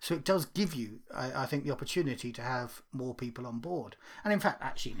role. So it does give you, I think, the opportunity to have more people on board. And in fact,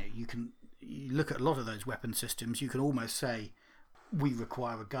 actually, you look at a lot of those weapon systems, you can almost say we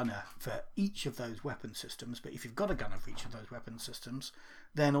require a gunner for each of those weapon systems. But if you've got a gunner for each of those weapon systems,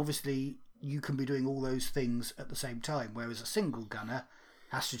 then obviously you can be doing all those things at the same time, whereas a single gunner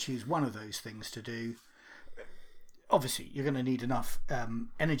has to choose one of those things to do. Obviously, you're going to need enough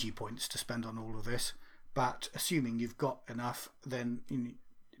energy points to spend on all of this, but assuming you've got enough, then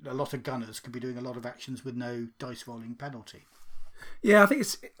a lot of gunners could be doing a lot of actions with no dice rolling penalty. Yeah, I think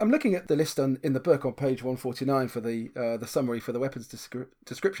I'm looking at the list in the book on page 149 for the summary for the weapons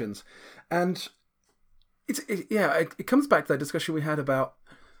descriptions, and it comes back to that discussion we had about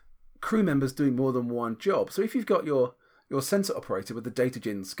crew members doing more than one job. So if you've got your sensor operator with the data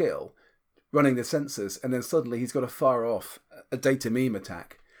gen skill running the sensors, and then suddenly he's got to fire off a data meme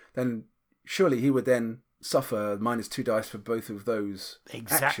attack, then surely he would then suffer -2 dice for both of those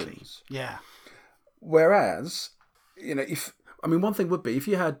actions. Yeah. Whereas, one thing would be if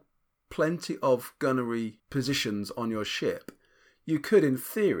you had plenty of gunnery positions on your ship, you could, in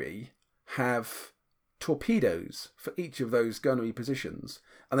theory, have torpedoes for each of those gunnery positions,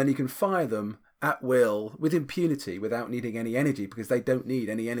 and then you can fire them at will with impunity without needing any energy, because they don't need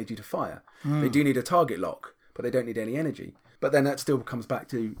any energy to fire. They do need a target lock, but they don't need any energy. But then that still comes back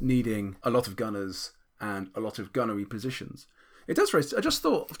to needing a lot of gunners and a lot of gunnery positions. It does raise, I just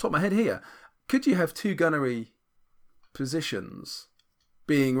thought off the top of my head here, could you have 2 gunnery positions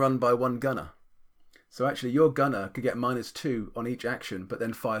being run by 1 gunner? So actually your gunner could get -2 on each action, but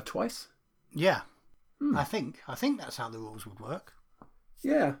then fire twice? Yeah. I think that's how the rules would work.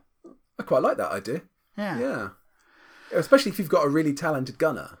 Yeah. I quite like that idea. Yeah. Especially if you've got a really talented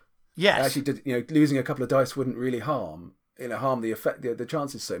gunner. Yes. Actually, losing a couple of dice wouldn't really harm the effect, the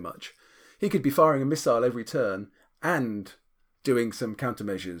chances so much. He could be firing a missile every turn and doing some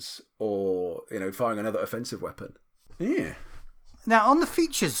countermeasures, or firing another offensive weapon. Yeah. Now on the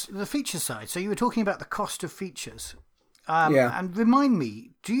feature side, so you were talking about the cost of features. Yeah. And remind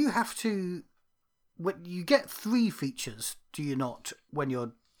me, do you have to? When you get 3 features, do you not, when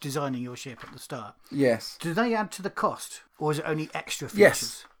you're designing your ship at the start? Yes. Do they add to the cost, or is it only extra features?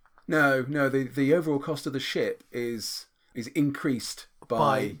 Yes. No. The overall cost of the ship is increased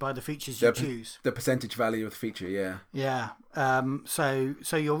by the features you choose. The percentage value of the feature. Yeah. Yeah.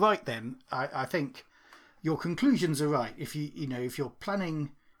 So you're right then. I think your conclusions are right. If if you're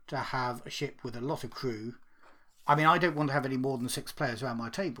planning to have a ship with a lot of crew, I mean, I don't want to have any more than 6 players around my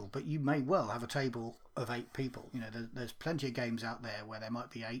table, but you may well have a table of 8 people. There's plenty of games out there where there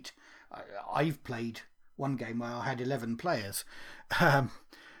might be 8. I've played one game where I had 11 players.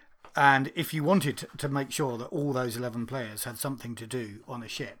 And if you wanted to make sure that all those 11 players had something to do on a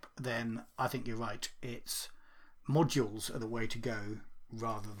ship, then I think you're right. It's modules are the way to go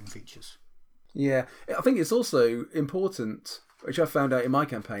rather than features. Yeah, I think it's also important, which I found out in my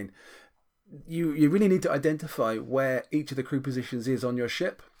campaign, you really need to identify where each of the crew positions is on your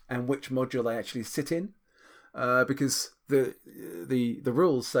ship and which module they actually sit in, because the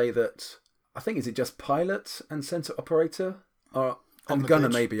rules say that, I think, is it just pilot and sensor operator and gunner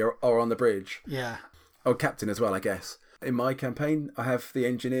bridge. Maybe are on the bridge. Yeah. Oh, captain as well, I guess. In my campaign, I have the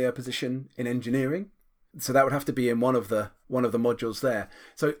engineer position in engineering, so that would have to be in one of the modules there.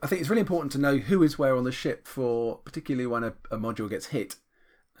 So I think it's really important to know who is where on the ship, for particularly when a module gets hit,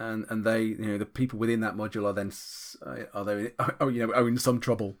 and they, the people within that module are then are in some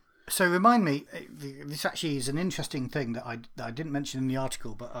trouble. So remind me, this actually is an interesting thing that I didn't mention in the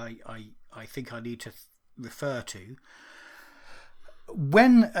article, but I think I need to refer to.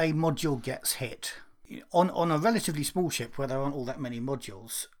 When a module gets hit on a relatively small ship where there aren't all that many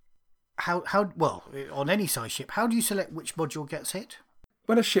modules, how on any size ship, how do you select which module gets hit?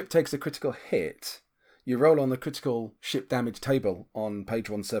 when a ship takes a critical hit, you roll on the critical ship damage table on page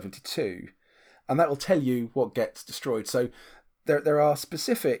 172, and that will tell you what gets destroyed. So there are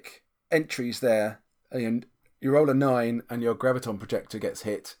specific entries there. And you roll a 9 and your graviton projector gets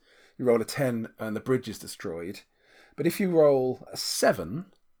hit. You roll a 10 and the bridge is destroyed. But if you roll a 7,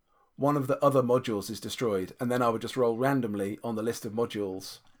 one of the other modules is destroyed, and then I would just roll randomly on the list of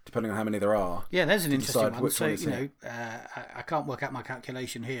modules, depending on how many there are. Yeah, there's an interesting one. So, I can't work out my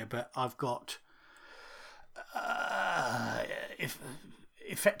calculation here, but I've got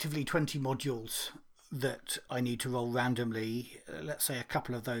effectively 20 modules that I need to roll randomly. Let's say a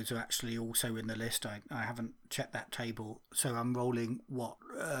couple of those are actually also in the list. I haven't checked that table. So I'm rolling,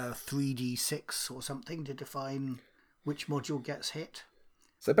 3d6 or something to define which module gets hit.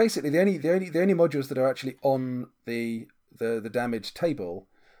 So basically, the only modules that are actually on the damage table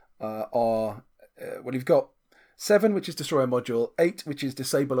are you've got 7, which is destroy a module, 8, which is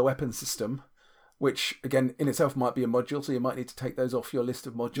disable a weapon system, which again in itself might be a module, so you might need to take those off your list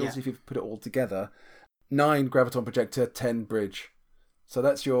of modules if you've put it all together. 9 graviton projector, 10 bridge. So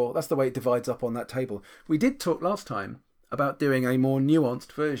that's the way it divides up on that table. We did talk last time about doing a more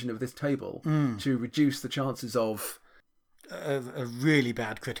nuanced version of this table to reduce the chances of really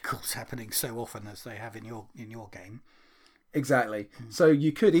bad criticals happening so often as they have in your game. Exactly. So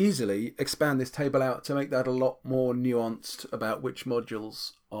you could easily expand this table out to make that a lot more nuanced about which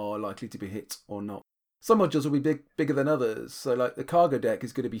modules are likely to be hit or not. Some modules will be bigger than others. So like the cargo deck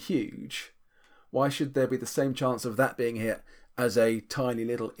is going to be huge. Why should there be the same chance of that being hit as a tiny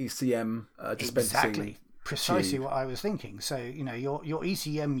little ECM dispensing? Exactly. Precisely what I was thinking. So, your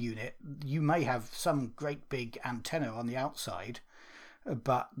ECM unit, you may have some great big antenna on the outside,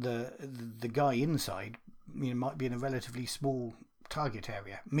 but the guy inside might be in a relatively small target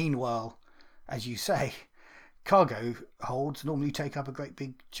area. Meanwhile, as you say, cargo holds normally take up a great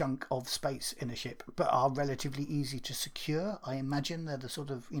big chunk of space in a ship, but are relatively easy to secure. I imagine they're the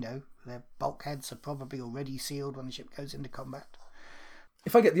sort of, their bulkheads are probably already sealed when the ship goes into combat.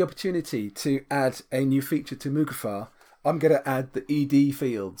 If I get the opportunity to add a new feature to Mukafar, I'm going to add the ED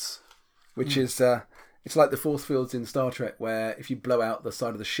fields, which is it's like the force fields in Star Trek, where if you blow out the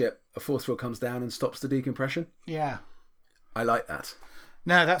side of the ship, a force field comes down and stops the decompression. Yeah, I like that.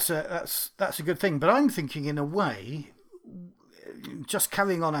 No, that's a good thing. But I'm thinking, in a way, just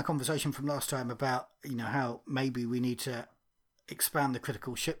carrying on our conversation from last time about how maybe we need to expand the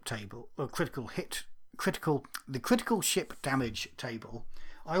critical ship table or the critical ship damage table.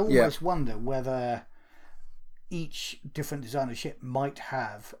 I almost wonder whether each different designer ship might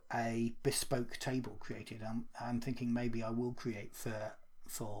have a bespoke table created. I'm thinking maybe I will create for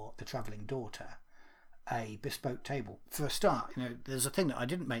the Travelling Daughter a bespoke table. For a start, there's a thing that I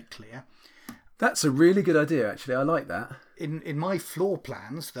didn't make clear. That's a really good idea, actually. I like that. In my floor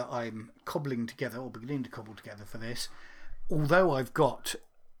plans that I'm cobbling together, or beginning to cobble together for this, although I've got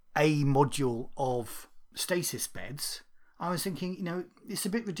a module of stasis beds, I was thinking, it's a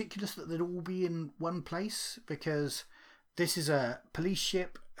bit ridiculous that they'd all be in one place, because this is a police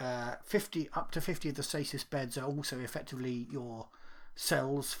ship. Up to 50 of the stasis beds are also effectively your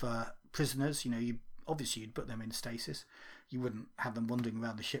cells for prisoners. You'd put them in stasis. You wouldn't have them wandering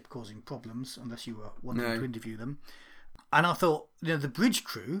around the ship causing problems unless you were wanting to interview them. And I thought, the bridge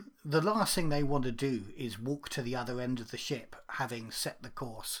crew, the last thing they want to do is walk to the other end of the ship, having set the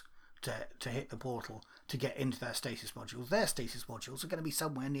course to hit the portal to get into their stasis modules. Their stasis modules are going to be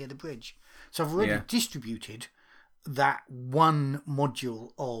somewhere near the bridge. So I've already distributed that one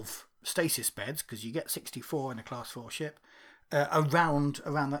module of stasis beds, because you get 64 in a Class 4 ship, around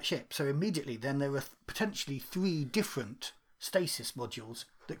that ship. So immediately then there are potentially 3 different stasis modules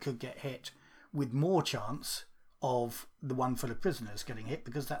that could get hit, with more chance of the one full of prisoners getting hit,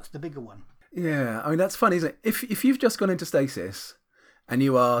 because that's the bigger one. Yeah, I mean, that's funny, isn't it? If you've just gone into stasis and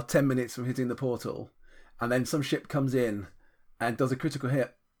you are 10 minutes from hitting the portal, and then some ship comes in and does a critical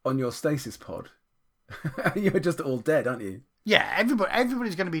hit on your stasis pod, you're just all dead, aren't you? Yeah,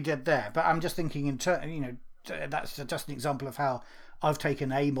 everybody's going to be dead there. But I'm just thinking, that's just an example of how I've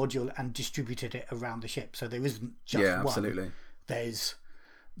taken a module and distributed it around the ship. So there isn't just one. Absolutely. There's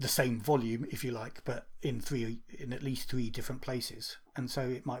the same volume, if you like, but in at least 3 different places. And so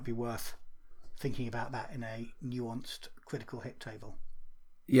it might be worth thinking about that in a nuanced critical hit table.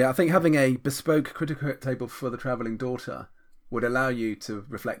 Yeah, I think having a bespoke critical hit table for the Travelling Daughter would allow you to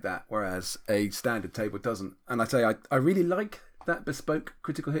reflect that, whereas a standard table doesn't. And I tell you, I really like that bespoke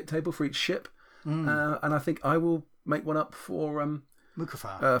critical hit table for each ship. And I think I will make one up for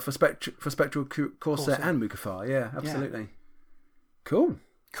Mukafar. For Spectral Corsair and Mukafar. Yeah, absolutely. Yeah.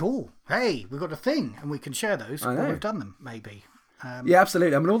 Cool. Hey, we've got a thing, and we can share those when we've done them, maybe. Yeah,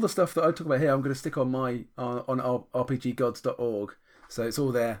 absolutely. I mean, all the stuff that I talk about here, I'm going to stick on my on rpggods.org. So it's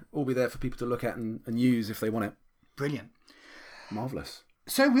all there, all be there for people to look at and use if they want it. Brilliant. Marvellous.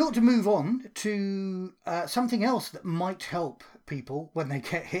 So we ought to move on to something else that might help people when they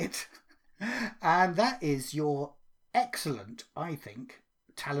get hit. And that is your excellent, I think,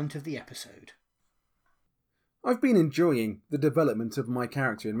 talent of the episode. I've been enjoying the development of my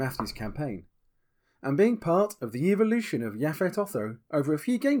character in Matthew's campaign, and being part of the evolution of Yaphet Otho over a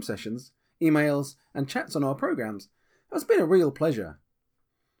few game sessions, emails, and chats on our programs has been a real pleasure.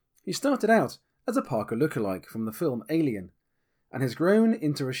 He started out as a Parker lookalike from the film Alien, and has grown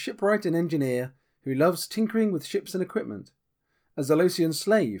into a shipwright and engineer who loves tinkering with ships and equipment, a Zalosian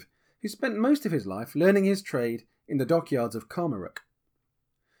slave who spent most of his life learning his trade in the dockyards of Karmaruk.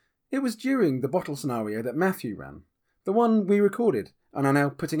 It was during the bottle scenario that Matthew ran, the one we recorded and are now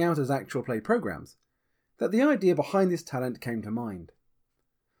putting out as actual play programs, that the idea behind this talent came to mind.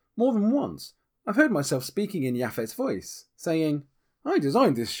 More than once, I've heard myself speaking in Yaphet's voice, saying, "I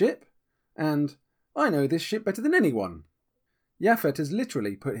designed this ship," and "I know this ship better than anyone." Yaphet has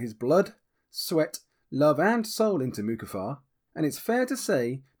literally put his blood, sweat, love and soul into Mukafar, and it's fair to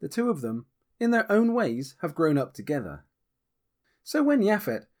say the two of them, in their own ways, have grown up together. So when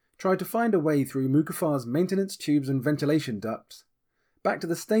Yaphet tried to find a way through Mukafar's maintenance tubes and ventilation ducts, back to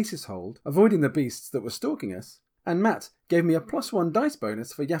the stasis hold, avoiding the beasts that were stalking us, and Matt gave me a +1 dice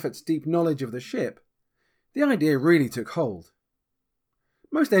bonus for Yaphet's deep knowledge of the ship, the idea really took hold.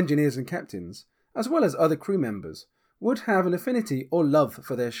 Most engineers and captains, as well as other crew members, would have an affinity or love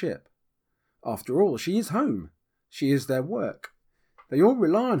for their ship. After all, she is home. She is their work. They all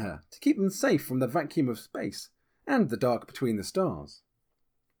rely on her to keep them safe from the vacuum of space and the dark between the stars.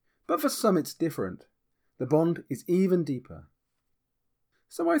 But for some it's different. The bond is even deeper.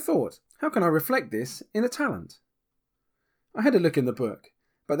 So I thought, how can I reflect this in a talent? I had a look in the book,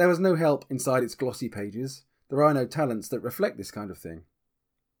 but there was no help inside its glossy pages. There are no talents that reflect this kind of thing.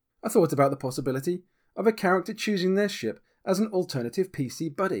 I thought about the possibility of a character choosing their ship as an alternative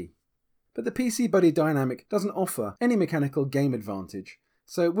PC buddy. But the PC buddy dynamic doesn't offer any mechanical game advantage,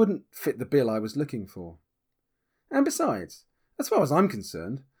 so it wouldn't fit the bill I was looking for. And besides, as far as I'm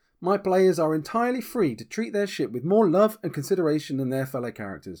concerned, my players are entirely free to treat their ship with more love and consideration than their fellow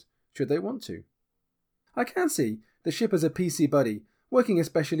characters, should they want to. I can see the ship as a PC buddy working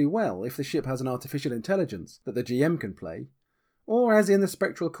especially well if the ship has an artificial intelligence that the GM can play, or as in the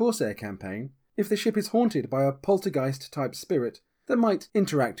Spectral Corsair campaign, if the ship is haunted by a poltergeist-type spirit that might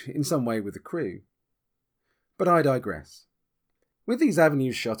interact in some way with the crew. But I digress. With these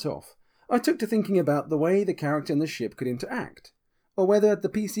avenues shut off, I took to thinking about the way the character and the ship could interact, or whether the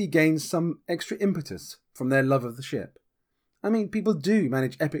PC gains some extra impetus from their love of the ship. I mean, people do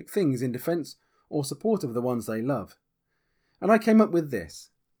manage epic things in defence or support of the ones they love. And I came up with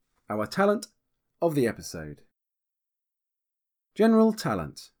this, our talent of the episode. General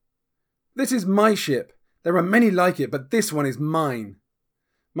talent. This is my ship. There are many like it, but this one is mine.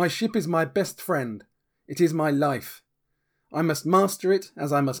 My ship is my best friend. It is my life. I must master it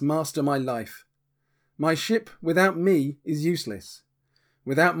as I must master my life. My ship without me is useless.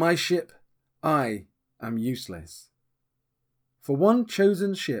 Without my ship, I am useless. For one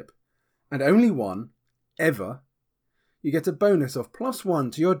chosen ship, and only one, ever, you get a bonus of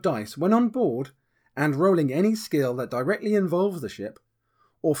 +1 to your dice when on board and rolling any skill that directly involves the ship,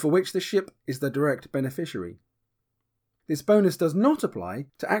 or for which the ship is the direct beneficiary. This bonus does not apply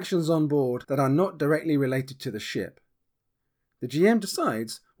to actions on board that are not directly related to the ship. The GM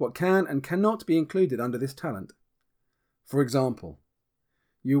decides what can and cannot be included under this talent. For example,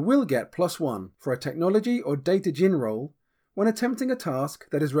 you will get +1 for a technology or data gin roll when attempting a task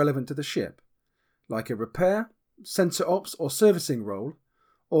that is relevant to the ship, like a repair, sensor ops or servicing role,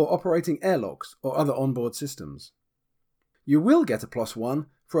 or operating airlocks or other onboard systems. You will get a +1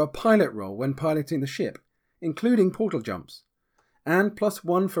 for a pilot role when piloting the ship, including portal jumps, and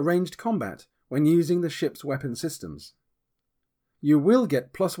 +1 for ranged combat when using the ship's weapon systems. You will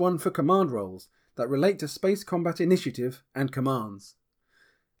get +1 for command roles that relate to space combat initiative and commands.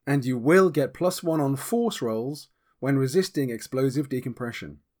 And you will get +1 on force rolls when resisting explosive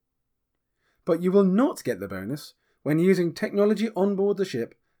decompression. But you will not get the bonus when using technology on board the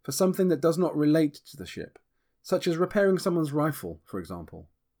ship for something that does not relate to the ship, such as repairing someone's rifle, for example.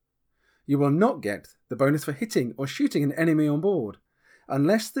 You will not get the bonus for hitting or shooting an enemy on board,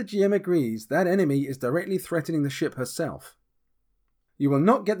 unless the GM agrees that enemy is directly threatening the ship herself. You will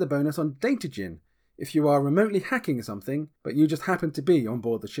not get the bonus on data gin if you are remotely hacking something but you just happen to be on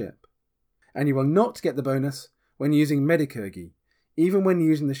board the ship. And you will not get the bonus when using Medicurgy, even when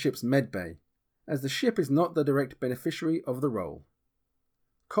using the ship's medbay, as the ship is not the direct beneficiary of the role.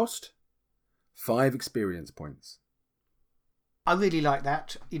 Cost, 5 experience points. I really like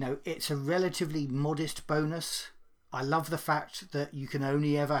that. It's a relatively modest bonus. I love the fact that you can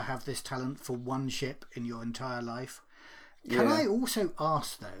only ever have this talent for one ship in your entire life. Can I also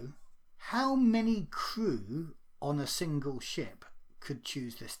ask, though, how many crew on a single ship could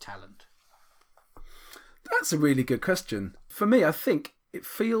choose this talent? That's a really good question. For me, I think it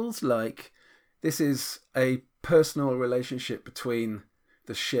feels like this is a personal relationship between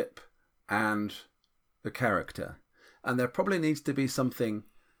the ship and the character. And there probably needs to be something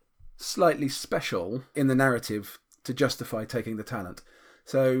slightly special in the narrative to justify taking the talent.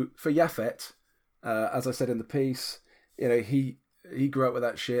 So for Yaphet, as I said in the piece, he grew up with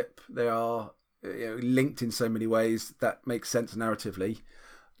that ship. They are linked in so many ways that makes sense narratively.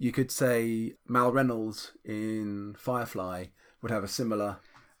 You could say Mal Reynolds in Firefly would have a similar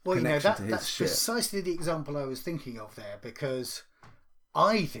connection to his that's ship. Precisely the example I was thinking of there, because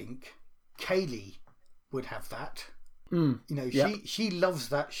I think Kaylee would have that. She loves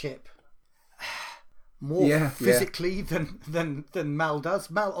that ship more physically than Mal does.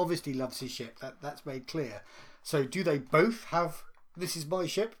 Mal obviously loves his ship. That's made clear. So do they both have "this is my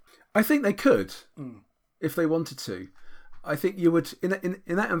ship"? I think they could, if they wanted to. I think you would in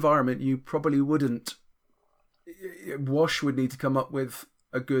that environment. You probably wouldn't. Wash would need to come up with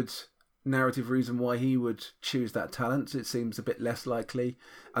a good narrative reason why he would choose that talent. It seems a bit less likely,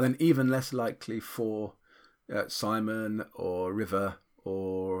 and then even less likely for Simon or River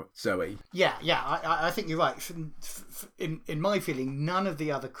or Zoe. Yeah, I think you're right. In my feeling, none of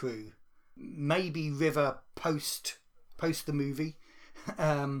the other crew, maybe River post the movie,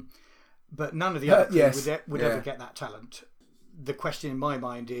 but none of the other crew would ever get that talent. The question in my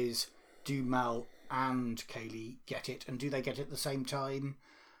mind is, do Mal and Kaylee get it, and do they get it at the same time?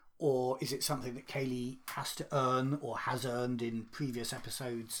 Or is it something that Kaylee has to earn or has earned in previous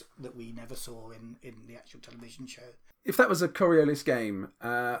episodes that we never saw in the actual television show? If that was a Coriolis game,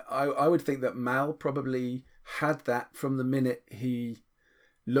 I would think that Mal probably had that from the minute he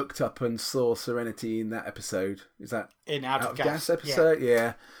looked up and saw Serenity in that episode. Is that in Out of Gas episode?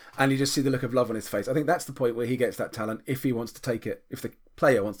 Yeah. And you just see the look of love on his face. I think that's the point where he gets that talent if he wants to take it, if the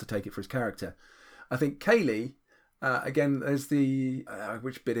player wants to take it for his character. I think Kaylee... again, there's the...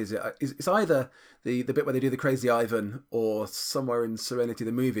 which bit is it? It's either the bit where they do the Crazy Ivan or somewhere in Serenity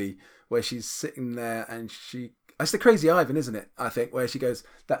the movie where she's sitting there and she... It's the Crazy Ivan, isn't it? I think, where she goes,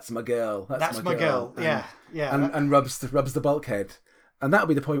 "That's my girl. That's my girl." And, and rubs the bulkhead. And that'll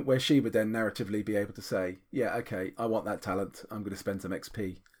be the point where she would then narratively be able to say, "Yeah, okay, I want that talent. I'm going to spend some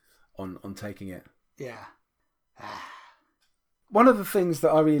XP on taking it." Yeah. One of the things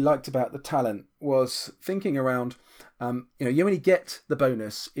that I really liked about the talent was thinking around, you only get the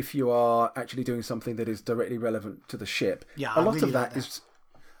bonus if you are actually doing something that is directly relevant to the ship. Yeah, a lot of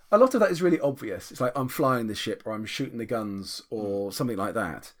that is really obvious. It's like I'm flying the ship or I'm shooting the guns or something like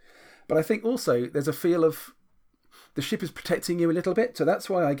that. But I think also there's a feel of the ship is protecting you a little bit. So that's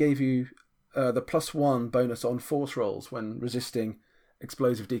why I gave you the +1 bonus on force rolls when resisting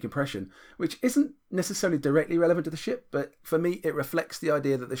explosive decompression, which isn't necessarily directly relevant to the ship, but for me it reflects the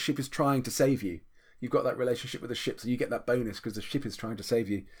idea that the ship is trying to save you. You've got that relationship with the ship, so you get that bonus because the ship is trying to save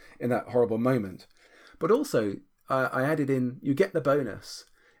you in that horrible moment. But also I added in, you get the bonus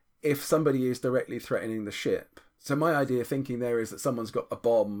if somebody is directly threatening the ship. So my idea thinking there is that someone's got a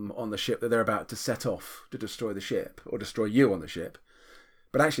bomb on the ship that they're about to set off to destroy the ship or destroy you on the ship.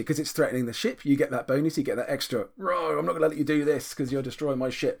 But actually, because it's threatening the ship, you get that bonus, you get that extra, I'm not going to let you do this because you're destroying my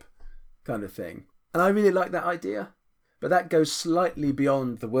ship kind of thing. And I really like that idea. But that goes slightly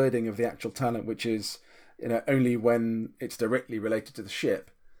beyond the wording of the actual talent, which is only when it's directly related to the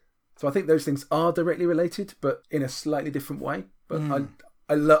ship. So I think those things are directly related, but in a slightly different way. But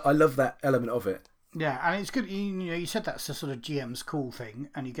I love that element of it. Yeah, and it's good. You said that's the sort of GM's cool thing,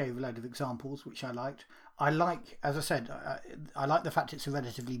 and you gave a load of examples, which I liked. I like, as I said, I like the fact it's a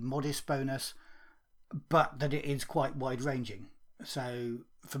relatively modest bonus, but that it is quite wide-ranging. So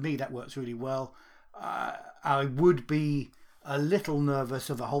for me, that works really well. I would be a little nervous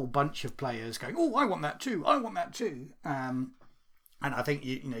of a whole bunch of players going, "Oh, I want that too. I want that too." And I think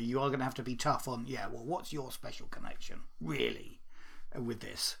you are going to have to be tough on. Yeah, well, what's your special connection really with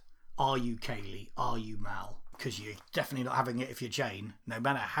this? Are you Kaylee? Are you Mal? Because you're definitely not having it if you're Jane, no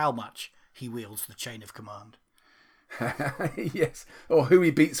matter how much he wields the chain of command. Yes, or who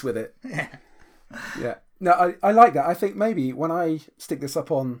he beats with it. Yeah. No, I like that. I think maybe when I stick this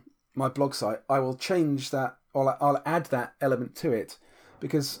up on my blog site, I will change that, or I'll add that element to it,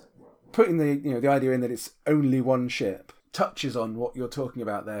 because putting the idea in that it's only one ship touches on what you're talking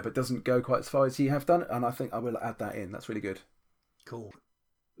about there, but doesn't go quite as far as you have done. And I think I will add that in. That's really good. Cool.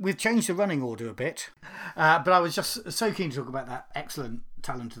 we've changed the running order a bit, but I was just so keen to talk about that excellent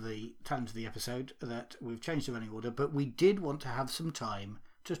talent of the episode that we've changed the running order. But we did want to have some time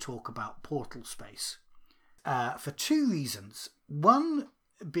to talk about Portal Space for two reasons. One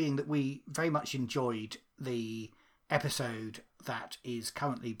being that we very much enjoyed the episode that is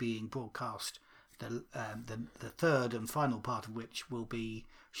currently being broadcast, the third and final part of which will be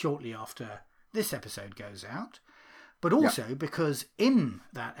shortly after this episode goes out. But also because in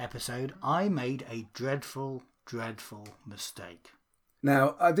that episode, I made a dreadful, dreadful mistake.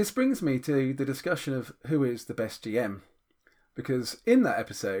 Now, this brings me to the discussion of who is the best GM. Because in that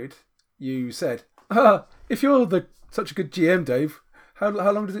episode, you said, if you're such a good GM, Dave, how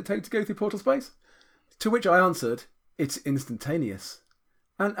long does it take to go through Portal Space? To which I answered, it's instantaneous.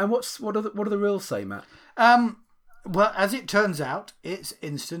 And what do the rules say, Matt? Well, as it turns out, it's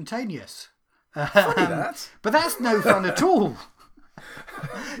instantaneous. Funny that. But that's no fun at all.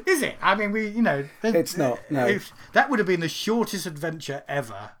 Is it? I mean, it's not, no. That would have been the shortest adventure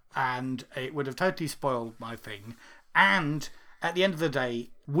ever, and it would have totally spoiled my thing. And at the end of the day,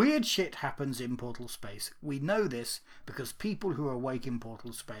 weird shit happens in Portal Space. We know this because people who are awake in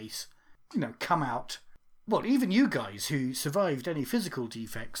Portal Space, come out. Well, even you guys who survived any physical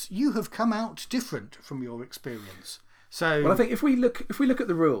defects, you have come out different from your experience. So, well, I think if we look at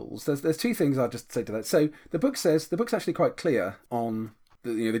the rules, there's two things I'll just say to that. So the book's actually quite clear on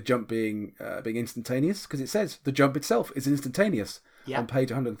the jump being instantaneous, because it says the jump itself is instantaneous on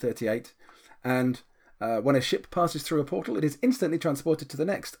page 138, and when a ship passes through a portal, it is instantly transported to the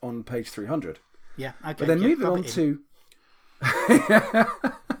next on page 300. Yeah, okay. But then moving on to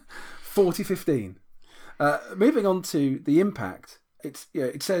 4015. Moving on to the impact,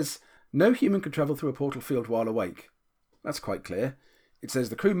 it says no human can travel through a portal field while awake. That's quite clear. It says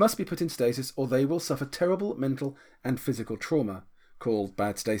the crew must be put in stasis or they will suffer terrible mental and physical trauma, called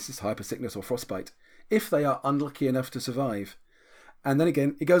bad stasis, hypersickness or frostbite, if they are unlucky enough to survive. And then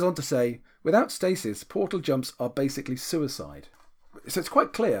again, it goes on to say, without stasis, portal jumps are basically suicide. So it's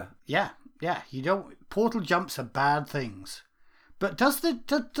quite clear. Yeah. Portal jumps are bad things. But does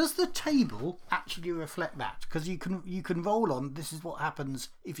the table actually reflect that? Because you can roll on, this is what happens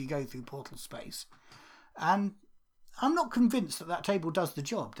if you go through Portal Space. And I'm not convinced that table does the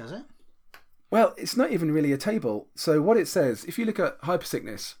job, does it? Well, it's not even really a table. So what it says, if you look at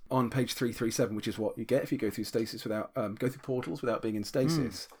hypersickness on page 337, which is what you get if you go through stasis go through portals without being in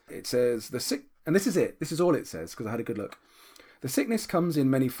stasis, it says and this is it. This is all it says, because I had a good look. The sickness comes in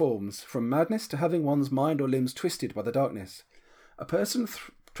many forms, from madness to having one's mind or limbs twisted by the darkness. A person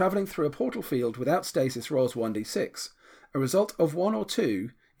travelling through a portal field without stasis rolls 1d6, a result of 1 or 2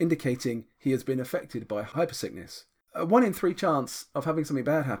 indicating he has been affected by hypersickness. A 1 in 3 chance of having something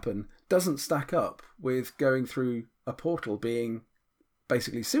bad happen doesn't stack up with going through a portal being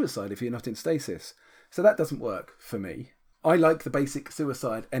basically suicide if you're not in stasis. So that doesn't work for me. I like the basic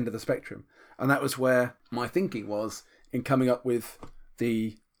suicide end of the spectrum, and that was where my thinking was in coming up with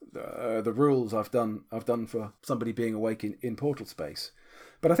the rules I've done for somebody being awake in Portal Space.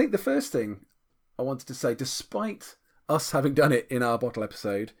 But I think the first thing I wanted to say, despite us having done it in our bottle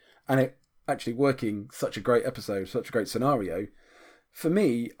episode and it actually working such a great episode, such a great scenario, for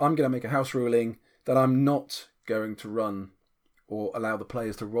me, I'm going to make a house ruling that I'm not going to run or allow the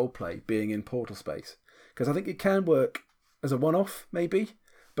players to roleplay being in Portal Space, because I think it can work as a one-off maybe,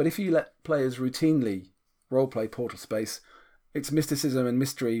 but if you let players routinely roleplay Portal Space, its mysticism and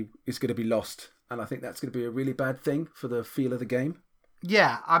mystery is going to be lost, and I think that's going to be a really bad thing for the feel of the game.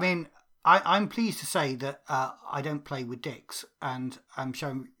 Yeah, I mean, I'm pleased to say that I don't play with dicks, and I'm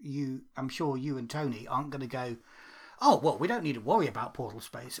sure you and Tony aren't going to go, oh, well, we don't need to worry about Portal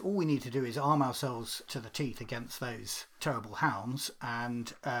Space. All we need to do is arm ourselves to the teeth against those terrible hounds,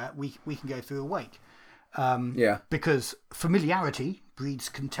 and we can go through awake. Because familiarity breeds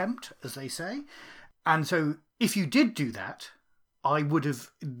contempt, as they say. And so if you did do that, I would have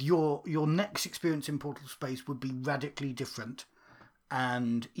your next experience in Portal Space would be radically different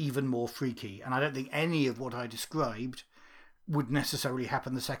and even more freaky. And I don't think any of what I described would necessarily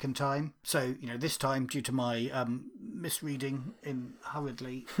happen the second time. So, this time, due to my misreading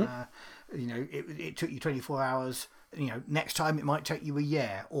hurriedly, it took you 24 hours. Next time it might take you a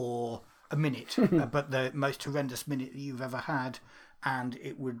year or a minute, but the most horrendous minute that you've ever had. And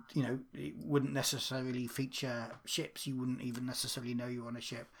it would, it wouldn't necessarily feature ships. You wouldn't even necessarily know you're on a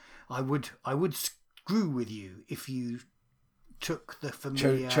ship. I would screw with you if you took the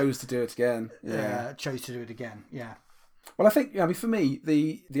familiar... Chose to do it again. Yeah. Chose to do it again, yeah. Well, I think, for me,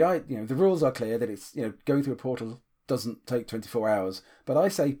 the rules are clear that it's, going through a portal doesn't take 24 hours. But I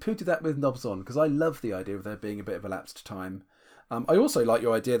say poo to that with knobs on, because I love the idea of there being a bit of elapsed time. I also like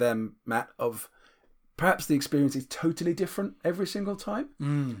your idea then, Matt, of perhaps the experience is totally different every single time.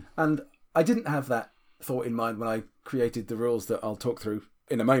 And I didn't have that thought in mind when I created the rules that I'll talk through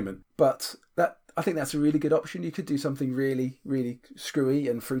in a moment. But I think that's a really good option. You could do something really, really screwy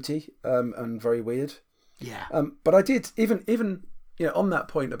and fruity and very weird. Yeah. But I did, even on that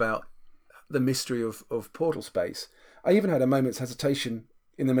point about the mystery of portal space, I even had a moment's hesitation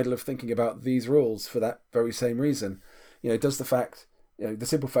in the middle of thinking about these rules for that very same reason. Does the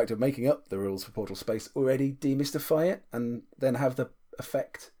simple fact of making up the rules for portal space already demystify it and then have the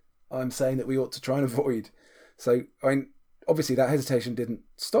effect I'm saying that we ought to try and avoid? So, obviously that hesitation didn't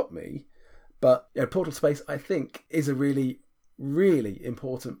stop me, but portal space, I think, is a really, really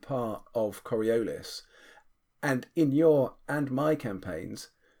important part of Coriolis. And in your and my campaigns,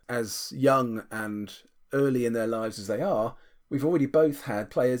 as young and early in their lives as they are, we've already both had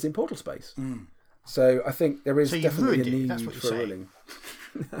players in portal space. So I think there is definitely a need for ruling.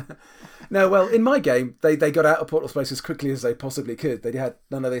 No, well, in my game, they got out of portal space as quickly as they possibly could. They had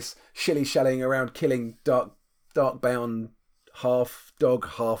none of this shilly-shallying around killing dark-bound half dog,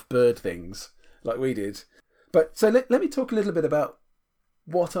 half bird things like we did. But so let me talk a little bit about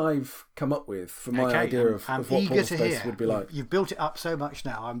what I've come up with for my idea of what portal space would be like. You've built it up so much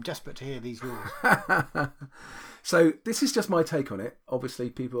now. I'm desperate to hear these rules. So this is just my take on it. Obviously,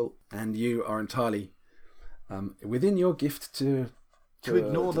 people and you are entirely within your gift to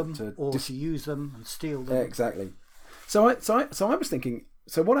ignore them or to use them and steal them. Exactly. So I was thinking,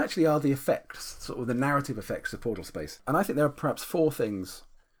 so what actually are the effects, sort of the narrative effects of portal space? And I think there are perhaps 4 things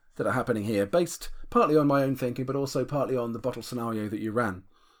that are happening here, based partly on my own thinking, but also partly on the bottle scenario that you ran.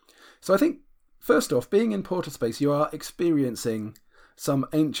 So I think, first off, being in portal space, you are experiencing some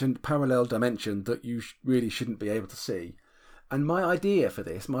ancient parallel dimension that you really shouldn't be able to see. And my idea for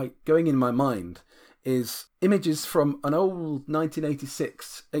this, going in my mind, is images from an old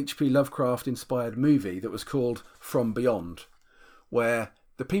 1986 H.P. Lovecraft-inspired movie that was called From Beyond, where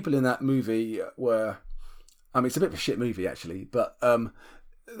the people in that movie were... it's a bit of a shit movie, actually, but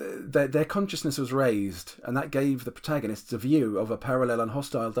their consciousness was raised, and that gave the protagonists a view of a parallel and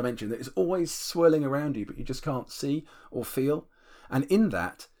hostile dimension that is always swirling around you, but you just can't see or feel. And in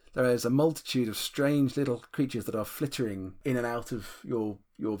that, there is a multitude of strange little creatures that are flittering in and out of your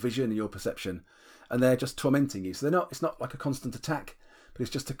vision and your perception, and they're just tormenting you. So it's not like a constant attack, but it's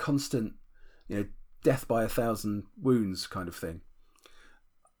just a constant, death by 1,000 wounds kind of thing.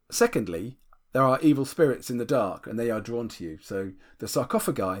 Secondly, there are evil spirits in the dark, and they are drawn to you. So the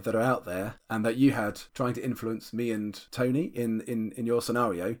sarcophagi that are out there, and that you had trying to influence me and Tony in your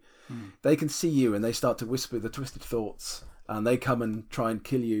scenario, they can see you, and they start to whisper the twisted thoughts, and they come and try and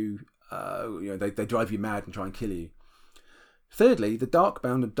kill you. They drive you mad and try and kill you. Thirdly, the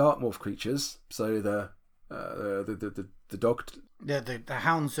dark-bound and dark-morph creatures. So the dog. The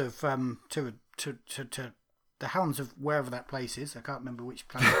hounds of the hounds of wherever that place is. I can't remember which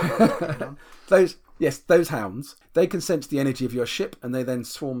planet. Those hounds. They can sense the energy of your ship, and they then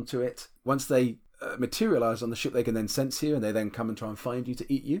swarm to it. Once they materialise on the ship, they can then sense you, and they then come and try and find you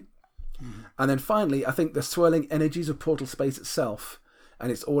to eat you. Mm-hmm. And then finally, I think the swirling energies of portal space itself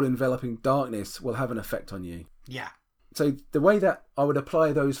and its all-enveloping darkness will have an effect on you. Yeah. So the way that I would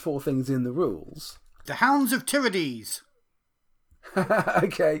apply those 4 things in the rules... The Hounds of Tirides.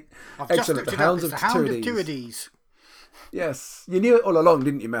 Okay. Excellent. The Hounds of Tirides. Yes. You knew it all along,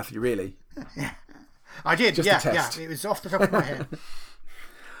 didn't you, Matthew, really? Yeah. I did, Just yeah. It was off the top of my head.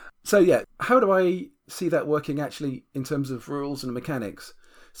 So, yeah, how do I see that working actually in terms of rules and mechanics?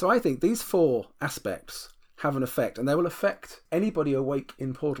 So I think these 4 aspects have an effect, and they will affect anybody awake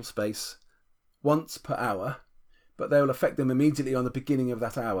in portal space once per hour, but they will affect them immediately on the beginning of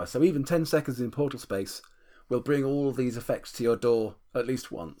that hour. So even 10 seconds in portal space will bring all of these effects to your door at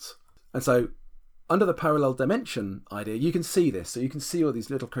least once. And so under the parallel dimension idea, you can see this. So you can see all these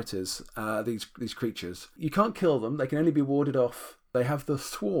little critters, these creatures. You can't kill them. They can only be warded off. They have the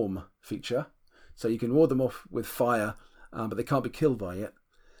swarm feature, so you can ward them off with fire, but they can't be killed by it.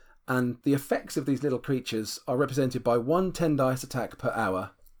 And the effects of these little creatures are represented by 1 10 dice attack per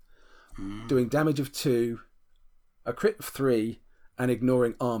hour, doing damage of 2, a crit of 3, and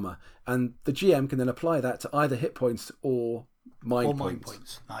ignoring armour. And the GM can then apply that to either hit points or mind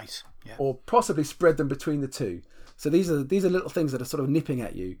points. Nice. Yeah. Or possibly spread them between the two. So these are little things that are sort of nipping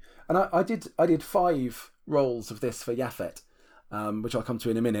at you. And I did 5 rolls of this for Yaphet, which I'll come to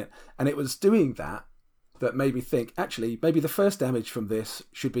in a minute. And it was doing that made me think, actually, maybe the first damage from this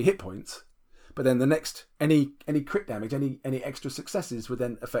should be hit points. But then the next, any crit damage, any extra successes would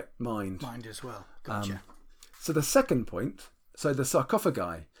then affect mind. Mind as well. Gotcha. So the second point, so the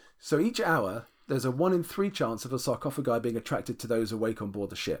sarcophagi. So each hour there's a 1 in 3 chance of a sarcophagi being attracted to those awake on board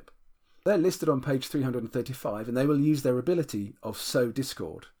the ship. They're listed on page 335, and they will use their ability of sow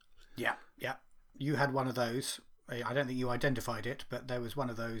discord. Yeah. You had one of those. I don't think you identified it, but there was one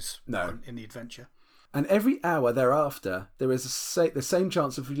of those in the adventure. And every hour thereafter, there is the same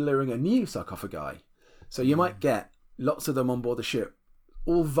chance of luring a new sarcophagi. So you might get lots of them on board the ship,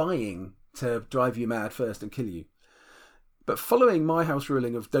 all vying to drive you mad first and kill you. But following my house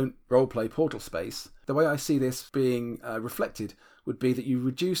ruling of don't roleplay portal space, the way I see this being reflected would be that you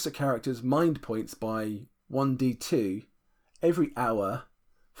reduce a character's mind points by 1d2 every hour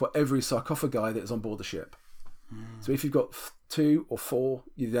for every sarcophagi that is on board the ship. So if you've got 2 or 4,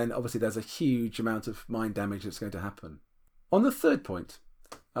 then obviously there's a huge amount of mind damage that's going to happen. On the third point,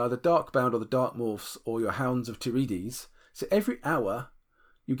 the Darkbound or the Dark Morphs or your Hounds of Tirides, so every hour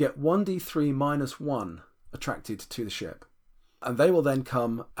you get 1d3 minus 1 attracted to the ship. And they will then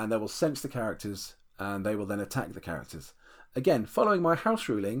come and they will sense the characters and they will then attack the characters. Again, following my house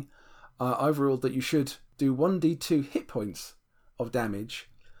ruling, I've ruled that you should do 1d2 hit points of damage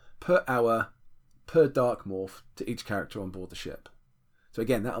per hour per Dark Morph to each character on board the ship. So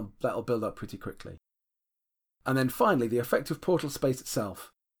again, that'll build up pretty quickly. And then finally, the effect of portal space itself.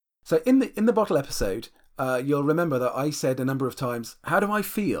 So in the bottle episode, you'll remember that I said a number of times, "How do I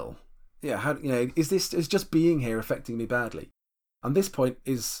feel? Yeah, is just being here affecting me badly?" And this point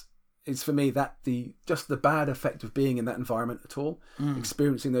is for me that just the bad effect of being in that environment at all,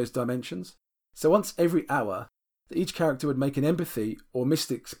 experiencing those dimensions. So once every hour, each character would make an empathy or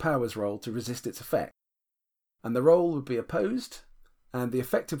mystic's powers roll to resist its effect. And the roll would be opposed, and the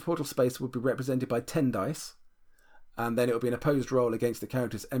effect of portal space would be represented by 10 dice, and then it would be an opposed roll against the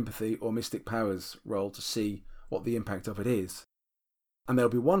character's empathy or mystic powers roll to see what the impact of it is. And there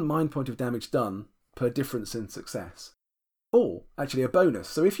will be 1 mind point of damage done per difference in success. Or, actually, a bonus.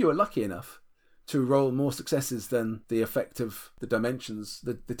 So if you are lucky enough to roll more successes than the effect of the dimensions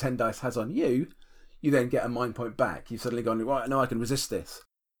the 10 dice has on you, you then get a mind point back. You've suddenly gone, right, no, I can resist this.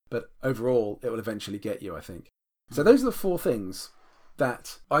 But overall, it will eventually get you, I think. So those are the 4 things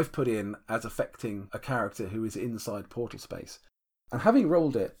that I've put in as affecting a character who is inside portal space. And having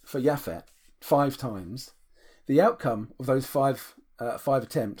rolled it for Yaphet 5 times, the outcome of those 5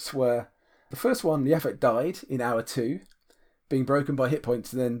 attempts were, the first one, Yaphet died in hour 2, being broken by hit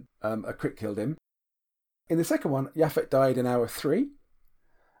points, and then a crit killed him. In the second one, Yaphet died in hour 3.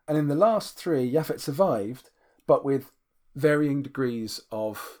 And in the last 3, Yaphet survived, but with varying degrees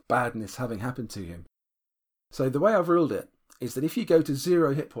of badness having happened to him. So the way I've ruled it is that if you go to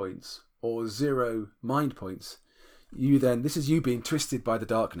 0 hit points or 0 mind points, this is you being twisted by the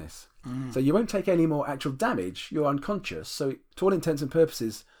darkness. So you won't take any more actual damage. You're unconscious. So to all intents and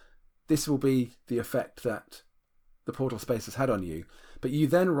purposes, this will be the effect that the portal space has had on you. But you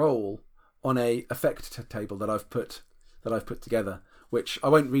then roll on a effect table that I've put together, which I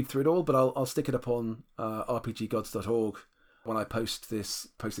won't read through it all, but I'll stick it up on rpggods.org when I post this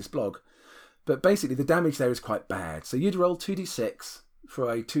blog. But basically, the damage there is quite bad. So you'd roll 2d6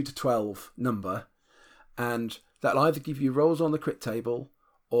 for a 2 to 12 number, and that'll either give you rolls on the crit table,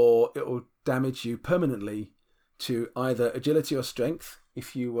 or it will damage you permanently to either agility or strength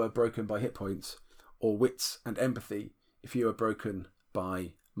if you were broken by hit points, or wits and empathy if you were broken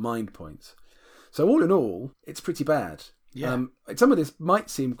by mind points. So all in all, it's pretty bad. Yeah. Some of this might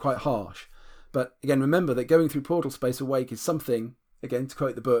seem quite harsh, but again, remember that going through portal space awake is something, again, to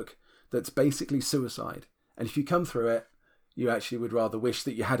quote the book, that's basically suicide. And if you come through it, you actually would rather wish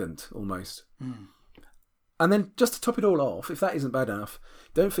that you hadn't, almost. And then, just to top it all off, if that isn't bad enough,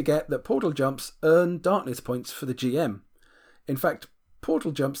 don't forget that portal jumps earn darkness points for the GM. In fact,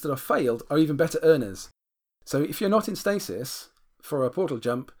 portal jumps that are failed are even better earners. So if you're not in stasis for a portal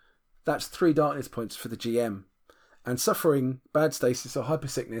jump, that's 3 darkness points for the GM. And suffering bad stasis or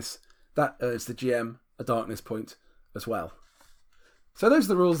hypersickness, that earns the GM a darkness point as well. So those are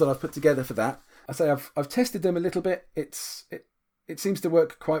the rules that I've put together for that. I say I've tested them a little bit. It seems to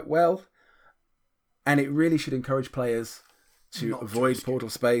work quite well, and it really should encourage players to avoid portal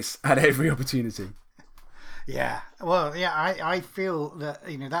space at every opportunity. Yeah, well, yeah, I feel that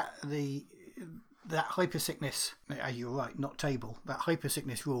that hypersickness. You're right, not table. That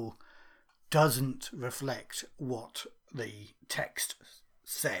hypersickness rule doesn't reflect what the text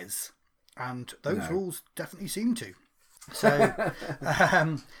says, and those rules definitely seem to. So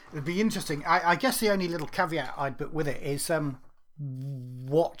it'd be interesting. I guess the only little caveat I'd put with it is how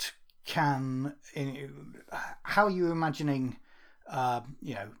are you imagining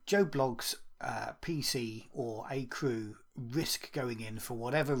Joe Blogg's PC or a crew risk going in for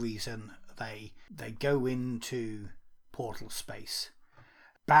whatever reason they go into portal space.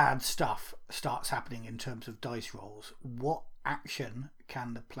 bad stuff starts happening in terms of dice rolls, what action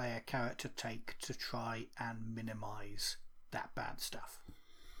can the player character take to try and minimise that bad stuff?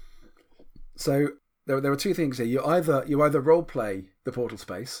 So there are two things here. You either role play the portal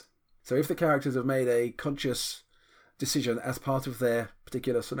space. So if the characters have made a conscious decision as part of their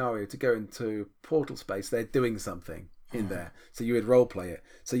particular scenario to go into portal space, they're doing something in there. So you would role play it.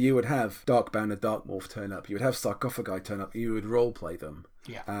 So you would have Darkbound and Darkmorph turn up. You would have Sarcophagi turn up. You would role play them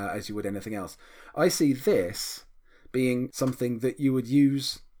as you would anything else. I see this being something that you would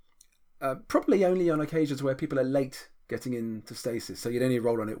use probably only on occasions where people are late getting into stasis. So you'd only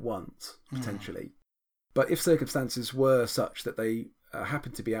roll on it once, potentially. But if circumstances were such that they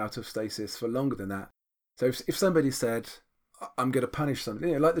happen to be out of stasis for longer than that, so if somebody said, I'm going to punish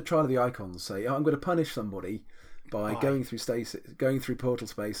somebody, like the Trial of the Icons say, I'm going to punish somebody by going through stasis, going through portal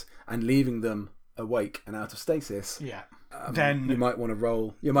space and leaving them awake and out of stasis, then you might want to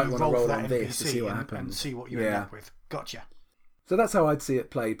roll. You might want to roll on this to see what happens and see what you end up with. Gotcha. So that's how I'd see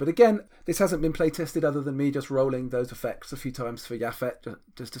it played. But again, this hasn't been play tested other than me just rolling those effects a few times for Yaphet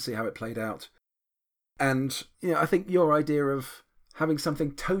just to see how it played out. And I think your idea of having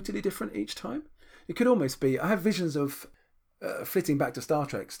something totally different each time, it could almost be. I have visions of flitting back to Star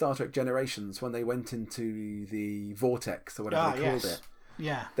Trek Generations, when they went into the vortex or whatever they called it.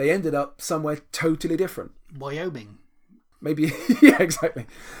 Yeah. They ended up somewhere totally different. Wyoming. Maybe, yeah, exactly.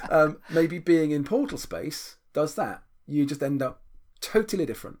 Maybe being in portal space does that. You just end up totally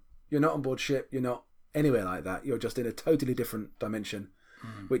different. You're not on board ship. You're not anywhere like that. You're just in a totally different dimension,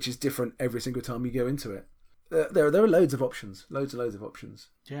 which is different every single time you go into it. There are loads of options. Loads and loads of options.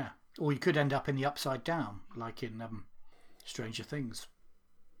 Yeah. Or you could end up in the Upside Down, like in Stranger Things.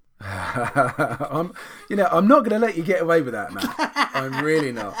 I'm not going to let you get away with that, Matt. I'm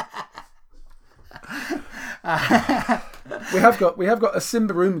really not. We have got a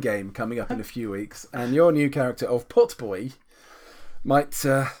Simbaroom game coming up in a few weeks, and your new character of Potboy might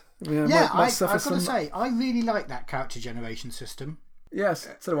suffer I've got some. to say, I really like that character generation system. Yes,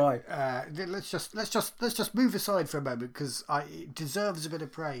 so do I. Let's just move aside for a moment because it deserves a bit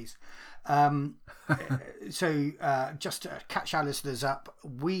of praise. So just to catch our listeners up,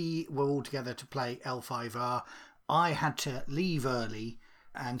 we were all together to play L5R. I had to leave early,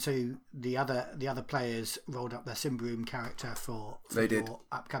 and so the other players rolled up their Simbaroom character for your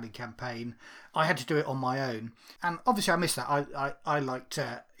upcoming campaign. I had to do it on my own, and obviously I missed that. I like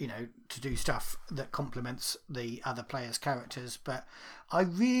to to do stuff that complements the other players' characters, but I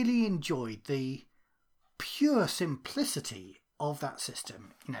really enjoyed the pure simplicity of that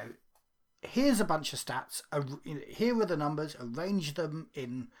system. Here's a bunch of stats. Here are the numbers. Arrange them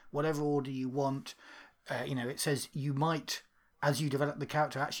in whatever order you want. It says you might, as you develop the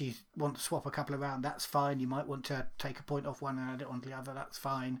character, actually want to swap a couple around. That's fine. You might want to take a point off one and add it onto the other. That's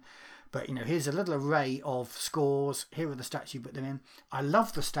fine. But here's a little array of scores. Here are the stats you put them in. I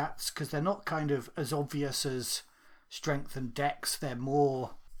love the stats because they're not kind of as obvious as strength and dex. They're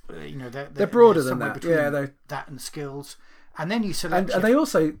more, they're broader than that. Yeah, that and skills. And then you select. And they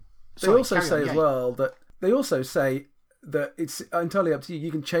also say as well that it's entirely up to you.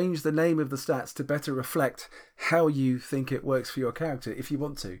 You can change the name of the stats to better reflect how you think it works for your character if you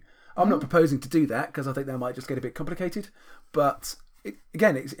want to. I'm not proposing to do that because I think that might just get a bit complicated. But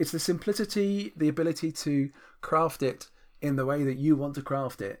it's the simplicity, the ability to craft it in the way that you want to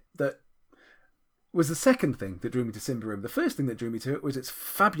craft it that was the second thing that drew me to Simbaroom. The first thing that drew me to it was its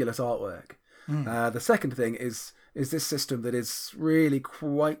fabulous artwork. The second thing is this system that is really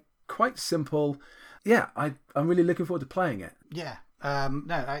quite simple. Yeah, I'm really looking forward to playing it. Yeah,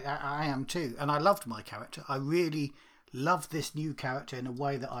 I am too, and I loved my character. I really loved this new character in a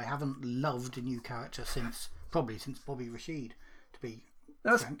way that I haven't loved a new character since Bobby Rashid. To be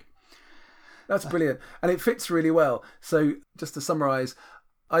frank, that's brilliant, and it fits really well. So, just to summarise,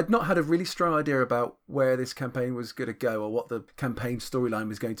 I'd not had a really strong idea about where this campaign was going to go or what the campaign storyline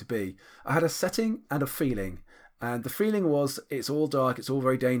was going to be. I had a setting and a feeling. And the feeling was it's all dark, it's all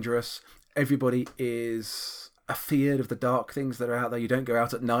very dangerous. Everybody is afeared of the dark things that are out there. You don't go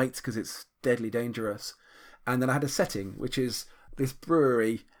out at night because it's deadly dangerous. And then I had a setting, which is this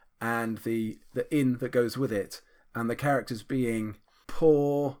brewery and the inn that goes with it. And the characters being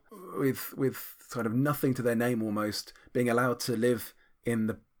poor, with sort of nothing to their name almost, being allowed to live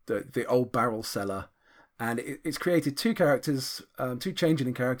in the old barrel cellar. And it's created two characters, two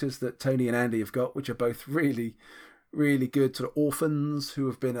changeling characters that Tony and Andy have got, which are both really, really good sort of orphans who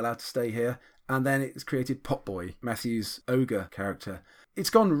have been allowed to stay here. And then it's created Potboy, Matthew's ogre character. It's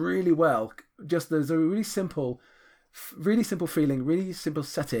gone really well. Just there's a really simple feeling, really simple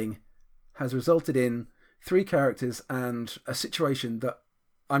setting has resulted in three characters and a situation that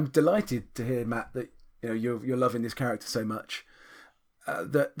I'm delighted to hear, Matt, that you're loving this character so much.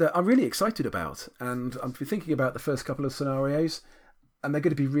 That I'm really excited about, and I'm thinking about the first couple of scenarios, and they're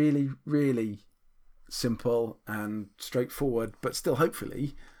going to be really, really simple and straightforward, but still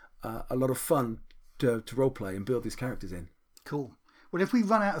hopefully a lot of fun to roleplay and build these characters in. Cool. Well, if we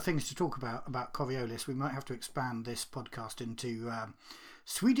run out of things to talk about Coriolis, we might have to expand this podcast into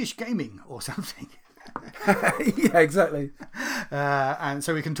Swedish gaming or something. Yeah, exactly. And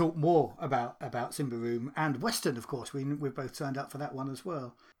so we can talk more about Symbaroum and Western, of course. We're both signed up for that one as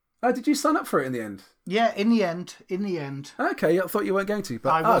well. Did you sign up for it in the end? Yeah, in the end. Okay, I thought you weren't going to, but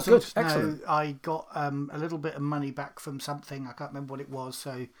I wasn't. Good, excellent. No, I got a little bit of money back from something. I can't remember what it was.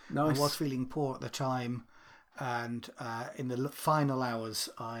 So nice. I was feeling poor at the time, and in the final hours,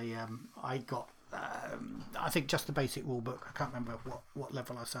 I got. I think just the basic rule book. I can't remember what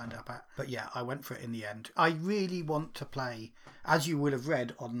level I signed up at, but yeah, I went for it in the end. I really want to play, as you will have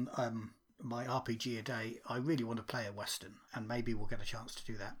read on my RPG a day. I really want to play a Western, and maybe we'll get a chance to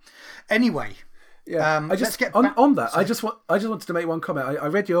do that. Anyway, yeah. Let's get on that. Sorry. I just wanted to make one comment. I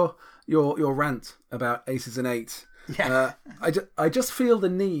read your rant about Aces and Eight. Yeah. I just feel the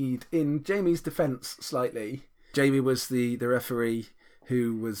need in Jamie's defence slightly. Jamie was the referee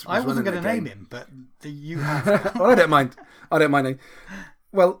who was I wasn't going to name him, but you have. Well, I don't mind.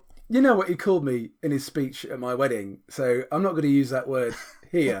 Well, you know what he called me in his speech at my wedding, so I'm not going to use that word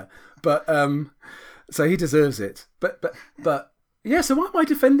here. But so he deserves it. But yeah. So why am I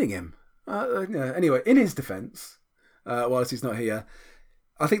defending him? Anyway, in his defence, whilst he's not here,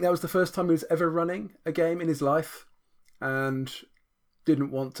 I think that was the first time he was ever running a game in his life, and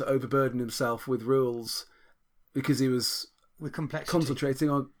didn't want to overburden himself with rules because he was. With complexity.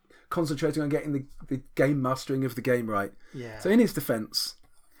 Concentrating on getting the game mastering of the game right. Yeah. So in his defence,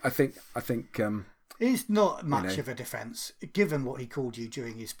 I think it's not much of a defence, given what he called you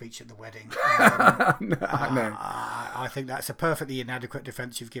during his speech at the wedding. No. I think that's a perfectly inadequate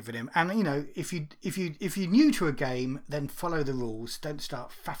defence you've given him. And if you're new to a game, then follow the rules. Don't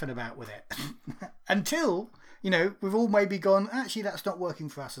start faffing about with it until. We've all maybe gone, actually, that's not working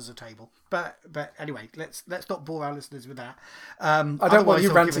for us as a table. But anyway, let's not bore our listeners with that. I don't want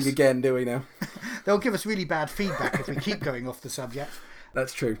you ranting again, do we now? They'll give us really bad feedback if we keep going off the subject.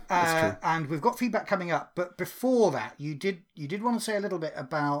 That's true. And we've got feedback coming up. But before that, you did want to say a little bit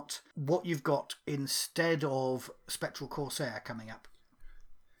about what you've got instead of Spectral Corsair coming up.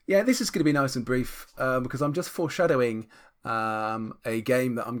 Yeah, this is going to be nice and brief because I'm just foreshadowing a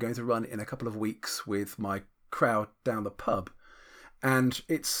game that I'm going to run in a couple of weeks with my crowd down the pub, and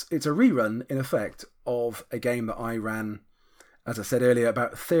it's a rerun in effect of a game that I ran, as I said earlier,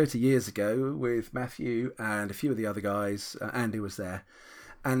 about 30 years ago with Matthew and a few of the other guys. Andy was there,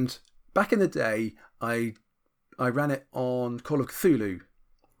 and back in the day I ran it on Call of Cthulhu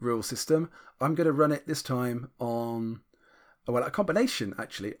rule system. I'm going to run it this time on a combination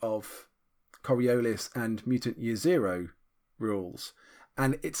actually of Coriolis and Mutant Year Zero rules.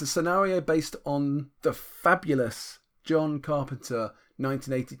 And it's a scenario based on the fabulous John Carpenter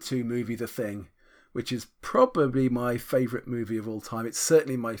 1982 movie The Thing, which is probably my favourite movie of all time. It's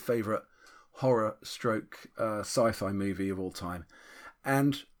certainly my favourite horror stroke sci-fi movie of all time.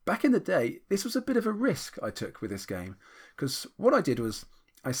 And back in the day, this was a bit of a risk I took with this game, because what I did was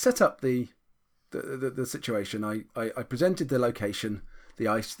I set up the situation. I presented the location, the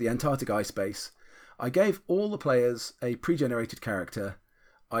Antarctic ice base. I gave all the players a pre-generated character.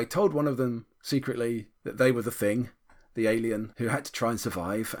 I told one of them secretly that they were the Thing, the alien who had to try and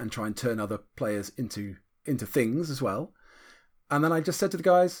survive and try and turn other players into things as well. And then I just said to the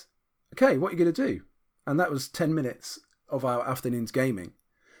guys, okay, what are you going to do? And that was 10 minutes of our afternoon's gaming.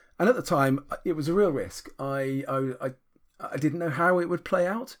 And at the time, it was a real risk. I didn't know how it would play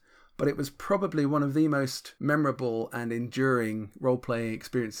out, but it was probably one of the most memorable and enduring role-playing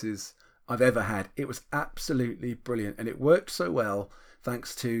experiences I've ever had. It was absolutely brilliant, and it worked so well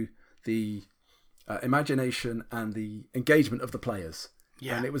thanks to the imagination and the engagement of the players.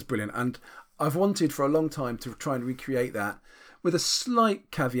 Yeah. And it was brilliant. And I've wanted for a long time to try and recreate that, with a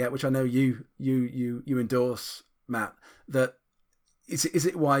slight caveat, which I know you endorse, Matt, that is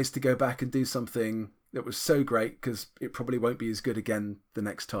it wise to go back and do something that was so great, because it probably won't be as good again the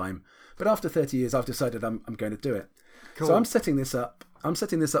next time. But after 30 years, I've decided I'm going to do it. Cool. So I'm setting this up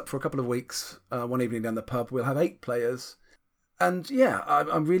for a couple of weeks, one evening down the pub. We'll have 8 players. And yeah,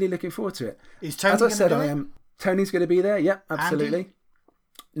 I'm really looking forward to it. Is Tony As I said, I am. Tony's going to be there. Yeah, absolutely.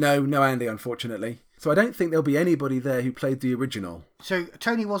 Andy? No Andy, unfortunately. So I don't think there'll be anybody there who played the original. So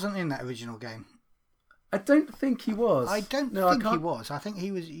Tony wasn't in that original game? I don't think he was. I think he was. I think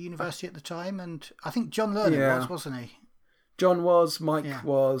he was at university at the time, and I think John Lerner was, wasn't he? John was, Mike Yeah.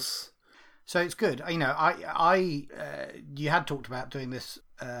 was. So it's good. You know, you had talked about doing this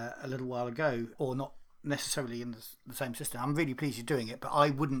a little while ago, or not necessarily in the same system. I'm really pleased you're doing it, but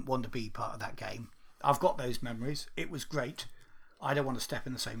I wouldn't want to be part of that game. I've got those memories. It was great. I don't want to step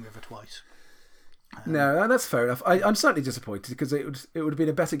in the same river twice. No, that's fair enough. I'm slightly disappointed because it would have been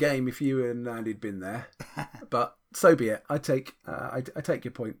a better game if you and Andy had been there. But so be it. I take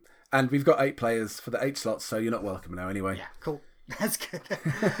your point. And we've got 8 players for the 8 slots, so you're not welcome now anyway. Yeah, cool. That's good.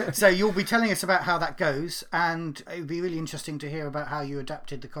 So you'll be telling us about how that goes, and it would be really interesting to hear about how you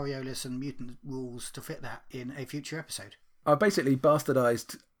adapted the Coriolis and mutant rules to fit that in a future episode. I basically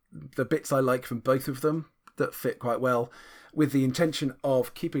bastardised the bits I like from both of them that fit quite well, with the intention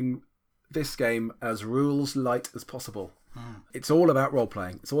of keeping this game as rules light as possible. It's all about role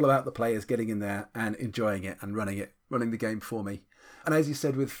playing. It's all about the players getting in there and enjoying it and running the game for me. And as you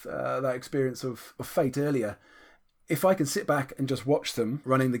said with that experience of Fate earlier, if I can sit back and just watch them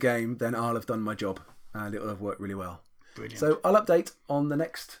running the game, then I'll have done my job and it will have worked really well. Brilliant. So I'll update on the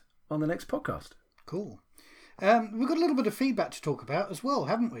next podcast. Cool. We've got a little bit of feedback to talk about as well,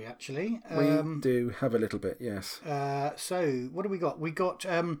 haven't we, actually? We do have a little bit, yes. So what do we got? We got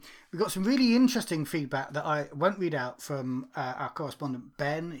some really interesting feedback that I won't read out from our correspondent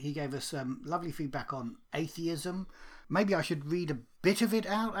Ben. He gave us lovely feedback on atheism. Maybe I should read a bit of it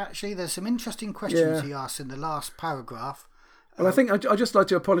out, actually. There's some interesting questions he asked in the last paragraph. Well, I think I'd just like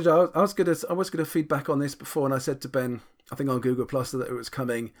to apologise. I was going to feedback on this before, and I said to Ben, I think on Google Plus, that it was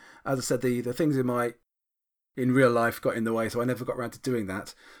coming. As I said, the things in real life got in the way, so I never got around to doing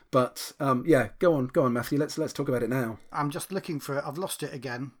that. But go on, Matthew. Let's talk about it now. I'm just looking for it. I've lost it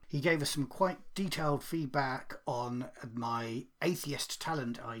again. He gave us some quite detailed feedback on my atheist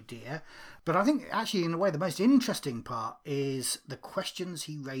talent idea, but I think actually, in a way, the most interesting part is the questions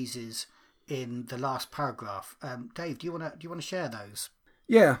he raises in the last paragraph. Dave, do you want to share those?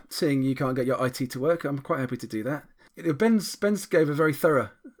 Yeah, seeing you can't get your IT to work, I'm quite happy to do that. Ben's gave a very thorough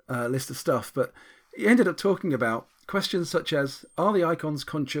list of stuff, but he ended up talking about questions such as, are the icons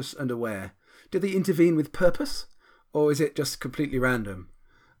conscious and aware? Do they intervene with purpose? Or is it just completely random?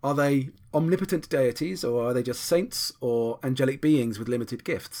 Are they omnipotent deities, or are they just saints or angelic beings with limited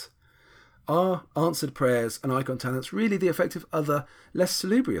gifts? Are answered prayers and icon talents really the effect of other, less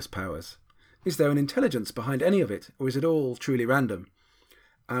salubrious powers? Is there an intelligence behind any of it, or is it all truly random?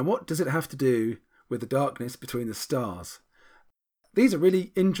 And what does it have to do with the darkness between the stars? These are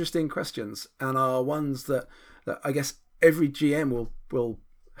really interesting questions, and are ones that I guess every GM will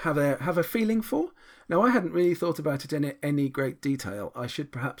have a feeling for. Now, I hadn't really thought about it in any great detail. I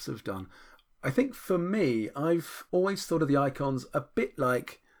should perhaps have done. I think for me, I've always thought of the icons a bit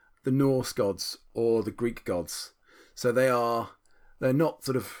like the Norse gods or the Greek gods. So they're not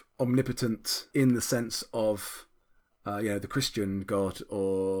sort of omnipotent in the sense of the Christian god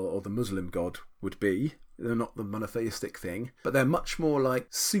or the Muslim god would be. They're not the monotheistic thing, but they're much more like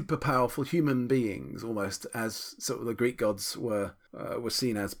super powerful human beings, almost, as sort of the Greek gods were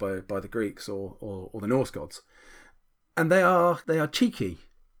seen as by the Greeks or the Norse gods. And they are cheeky.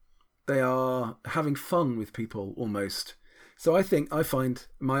 They are having fun with people almost. So I find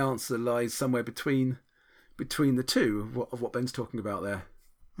my answer lies somewhere between the two of what Ben's talking about there.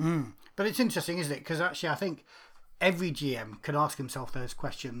 But it's interesting, isn't it? Because actually, I think every GM can ask himself those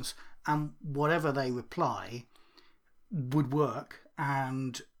questions, and whatever they reply would work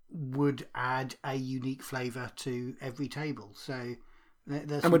and would add a unique flavour to every table. So,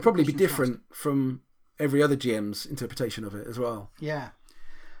 and would probably be different from every other GM's interpretation of it as well. Yeah.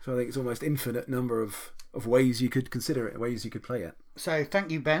 So I think it's almost infinite number of ways you could consider it, ways you could play it. So thank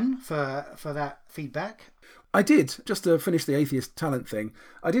you, Ben, for that feedback. I did, just to finish the atheist talent thing,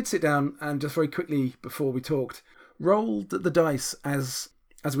 I did sit down and just very quickly before we talked, rolled the dice as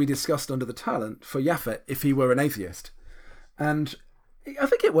we discussed under the talent for Yaphet if he were an atheist. And I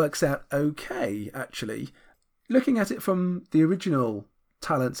think it works out okay, actually. Looking at it from the original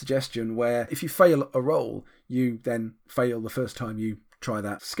talent suggestion, where if you fail a roll, you then fail the first time you try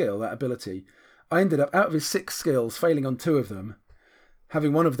that skill, that ability. I ended up, out of his 6 skills, failing on 2 of them,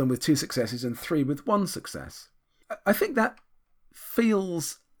 having one of them with 2 successes and 3 with 1 success. I think that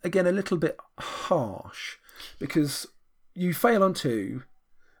feels, again, a little bit harsh, because you fail on 2,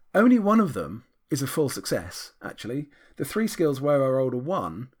 only one of them is a full success, actually. The 3 skills where I rolled a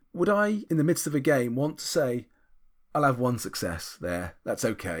 1, would I, in the midst of a game, want to say, I'll have 1 success there, that's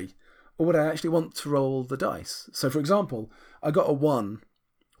okay? Or would I actually want to roll the dice? So, for example, I got a 1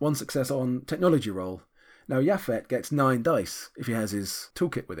 success on technology roll. Now, Yaphet gets 9 dice if he has his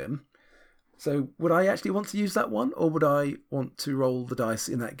toolkit with him. So would I actually want to use that one, or would I want to roll the dice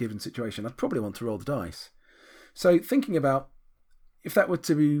in that given situation? I'd probably want to roll the dice. So thinking about if that were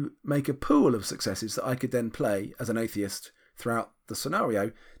to make a pool of successes that I could then play as an atheist throughout the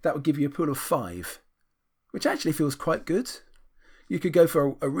scenario, that would give you a pool of 5, which actually feels quite good. You could go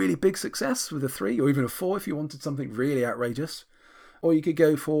for a really big success with a 3 or even a 4 if you wanted something really outrageous, or you could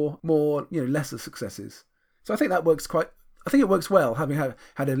go for more, lesser successes. So I think that works I think it works well, having had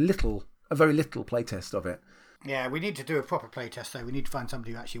a very little playtest of it. Yeah, we need to do a proper playtest though. We need to find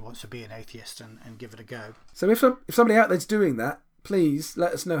somebody who actually wants to be an atheist and give it a go. So if somebody out there's doing that, please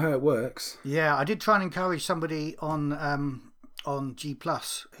let us know how it works. Yeah, I did try and encourage somebody on G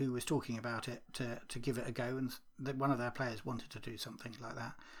Plus who was talking about it to give it a go, and one of their players wanted to do something like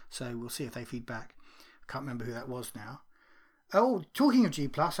that. So we'll see if they feed back. I can't remember who that was now. Oh, talking of G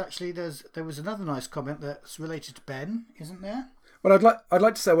Plus, actually, there was another nice comment that's related to Ben, isn't there? Well, I'd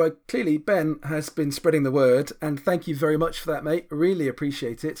like to say, well, clearly Ben has been spreading the word, and thank you very much for that, mate. Really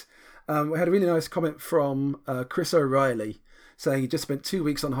appreciate it. We had a really nice comment from Chris O'Reilly saying he just spent 2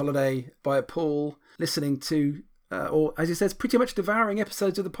 weeks on holiday by a pool listening to, or as he says, pretty much devouring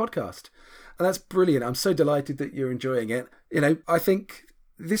episodes of the podcast. And that's brilliant. I'm so delighted that you're enjoying it. I think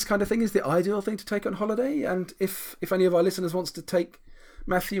this kind of thing is the ideal thing to take on holiday. And if any of our listeners wants to take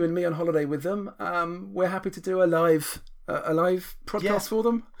Matthew and me on holiday with them, we're happy to do a live podcast for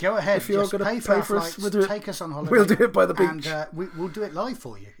them. Go ahead. If you're going to pay for us, take us on holiday. We'll do it by the beach. And we'll do it live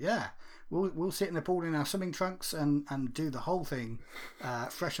for you. Yeah. We'll sit in the pool in our swimming trunks and do the whole thing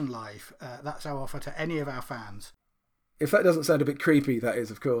fresh and live. That's our offer to any of our fans. If that doesn't sound a bit creepy, that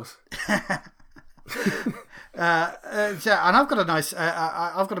is, of course. And I've got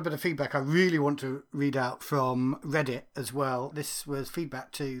I've got a bit of feedback I really want to read out from Reddit as well. This was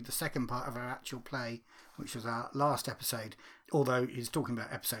feedback to the second part of our actual play, which was our last episode, although he's talking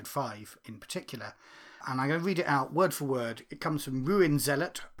about episode 5 in particular. And I'm going to read it out word for word. It comes from Ruin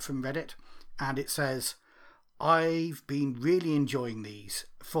Zealot from Reddit, and it says, I've been really enjoying these.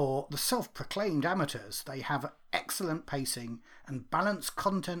 For the self-proclaimed amateurs, they have excellent pacing and balance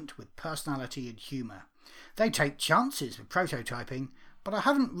content with personality and humour. They take chances with prototyping, but I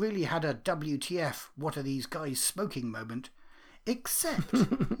haven't really had a WTF, what are these guys smoking moment, except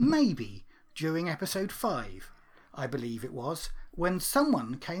maybe during episode 5, I believe it was, when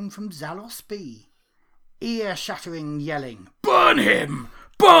someone came from Zalos B. Ear-shattering yelling, "Burn him!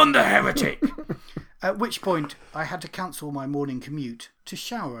 Burn the heretic!" At which point I had to cancel my morning commute to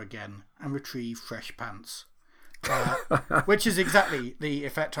shower again and retrieve fresh pants. Which is exactly the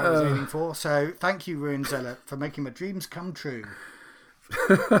effect I was aiming for. So thank you, Ruin Zealot, for making my dreams come true.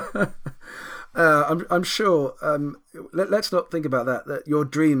 I'm sure. Let's not think about that your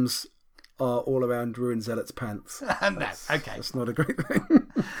dreams are all around Ruin Zealot's pants. No, okay. That's not a great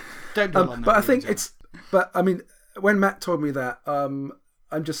thing. Don't dwell on that. But I think it's... But, I mean, when Matt told me that, I'm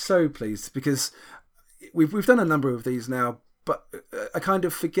just so pleased because we've done a number of these now, but I kind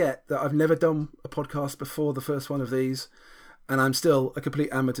of forget that I've never done a podcast before the first one of these, and I'm still a complete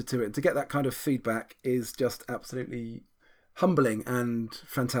amateur to it. And to get that kind of feedback is just absolutely humbling and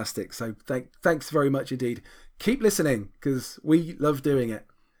fantastic. So thanks very much indeed. Keep listening because we love doing it.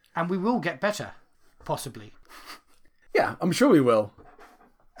 And we will get better, possibly. Yeah, I'm sure we will.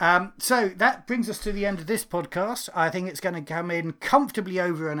 So that brings us to the end of this podcast. I think it's going to come in comfortably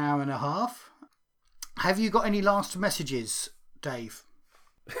over an hour and a half. Have you got any last messages, Dave?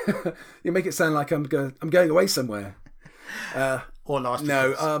 You make it sound like I'm going away somewhere. Or last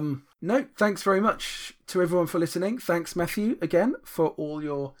No, no, thanks very much to everyone for listening. Thanks, Matthew, again, for all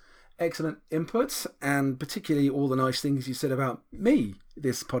your excellent inputs and particularly all the nice things you said about me,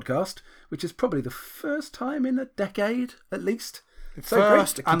 this podcast, which is probably the first time in a decade, at least. So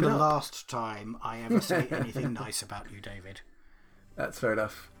first and the last time I ever say anything nice about you, David. That's fair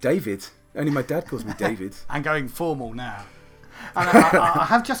enough. David? Only my dad calls me David. I'm going formal now. And I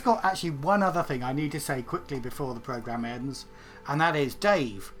have just got actually one other thing I need to say quickly before the programme ends, and that is,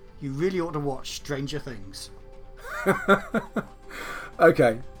 Dave, you really ought to watch Stranger Things.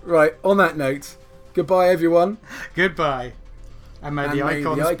 Okay, right, on that note, goodbye everyone. Goodbye. And may the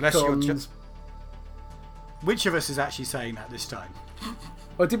icons bless your... Which of us is actually saying that this time?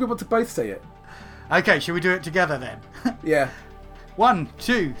 Or did we want to both say it? Okay, shall we do it together then? Yeah. 1,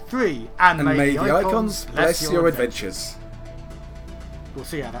 2, 3, and may the icons bless your adventures. We'll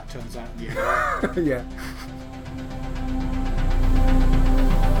see how that turns out in the end. Yeah.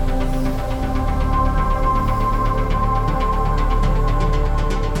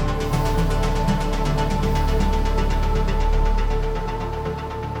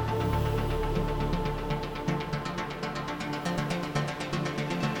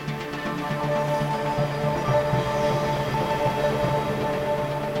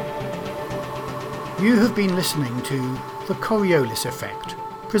 You have been listening to The Coriolis Effect,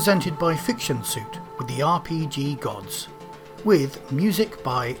 presented by Fiction Suit with the RPG Gods, with music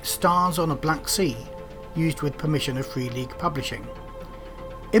by Stars on a Black Sea, used with permission of Free League Publishing.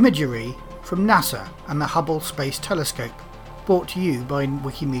 Imagery from NASA and the Hubble Space Telescope, brought to you by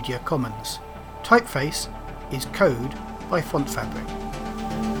Wikimedia Commons. Typeface is Code by Font Fabric.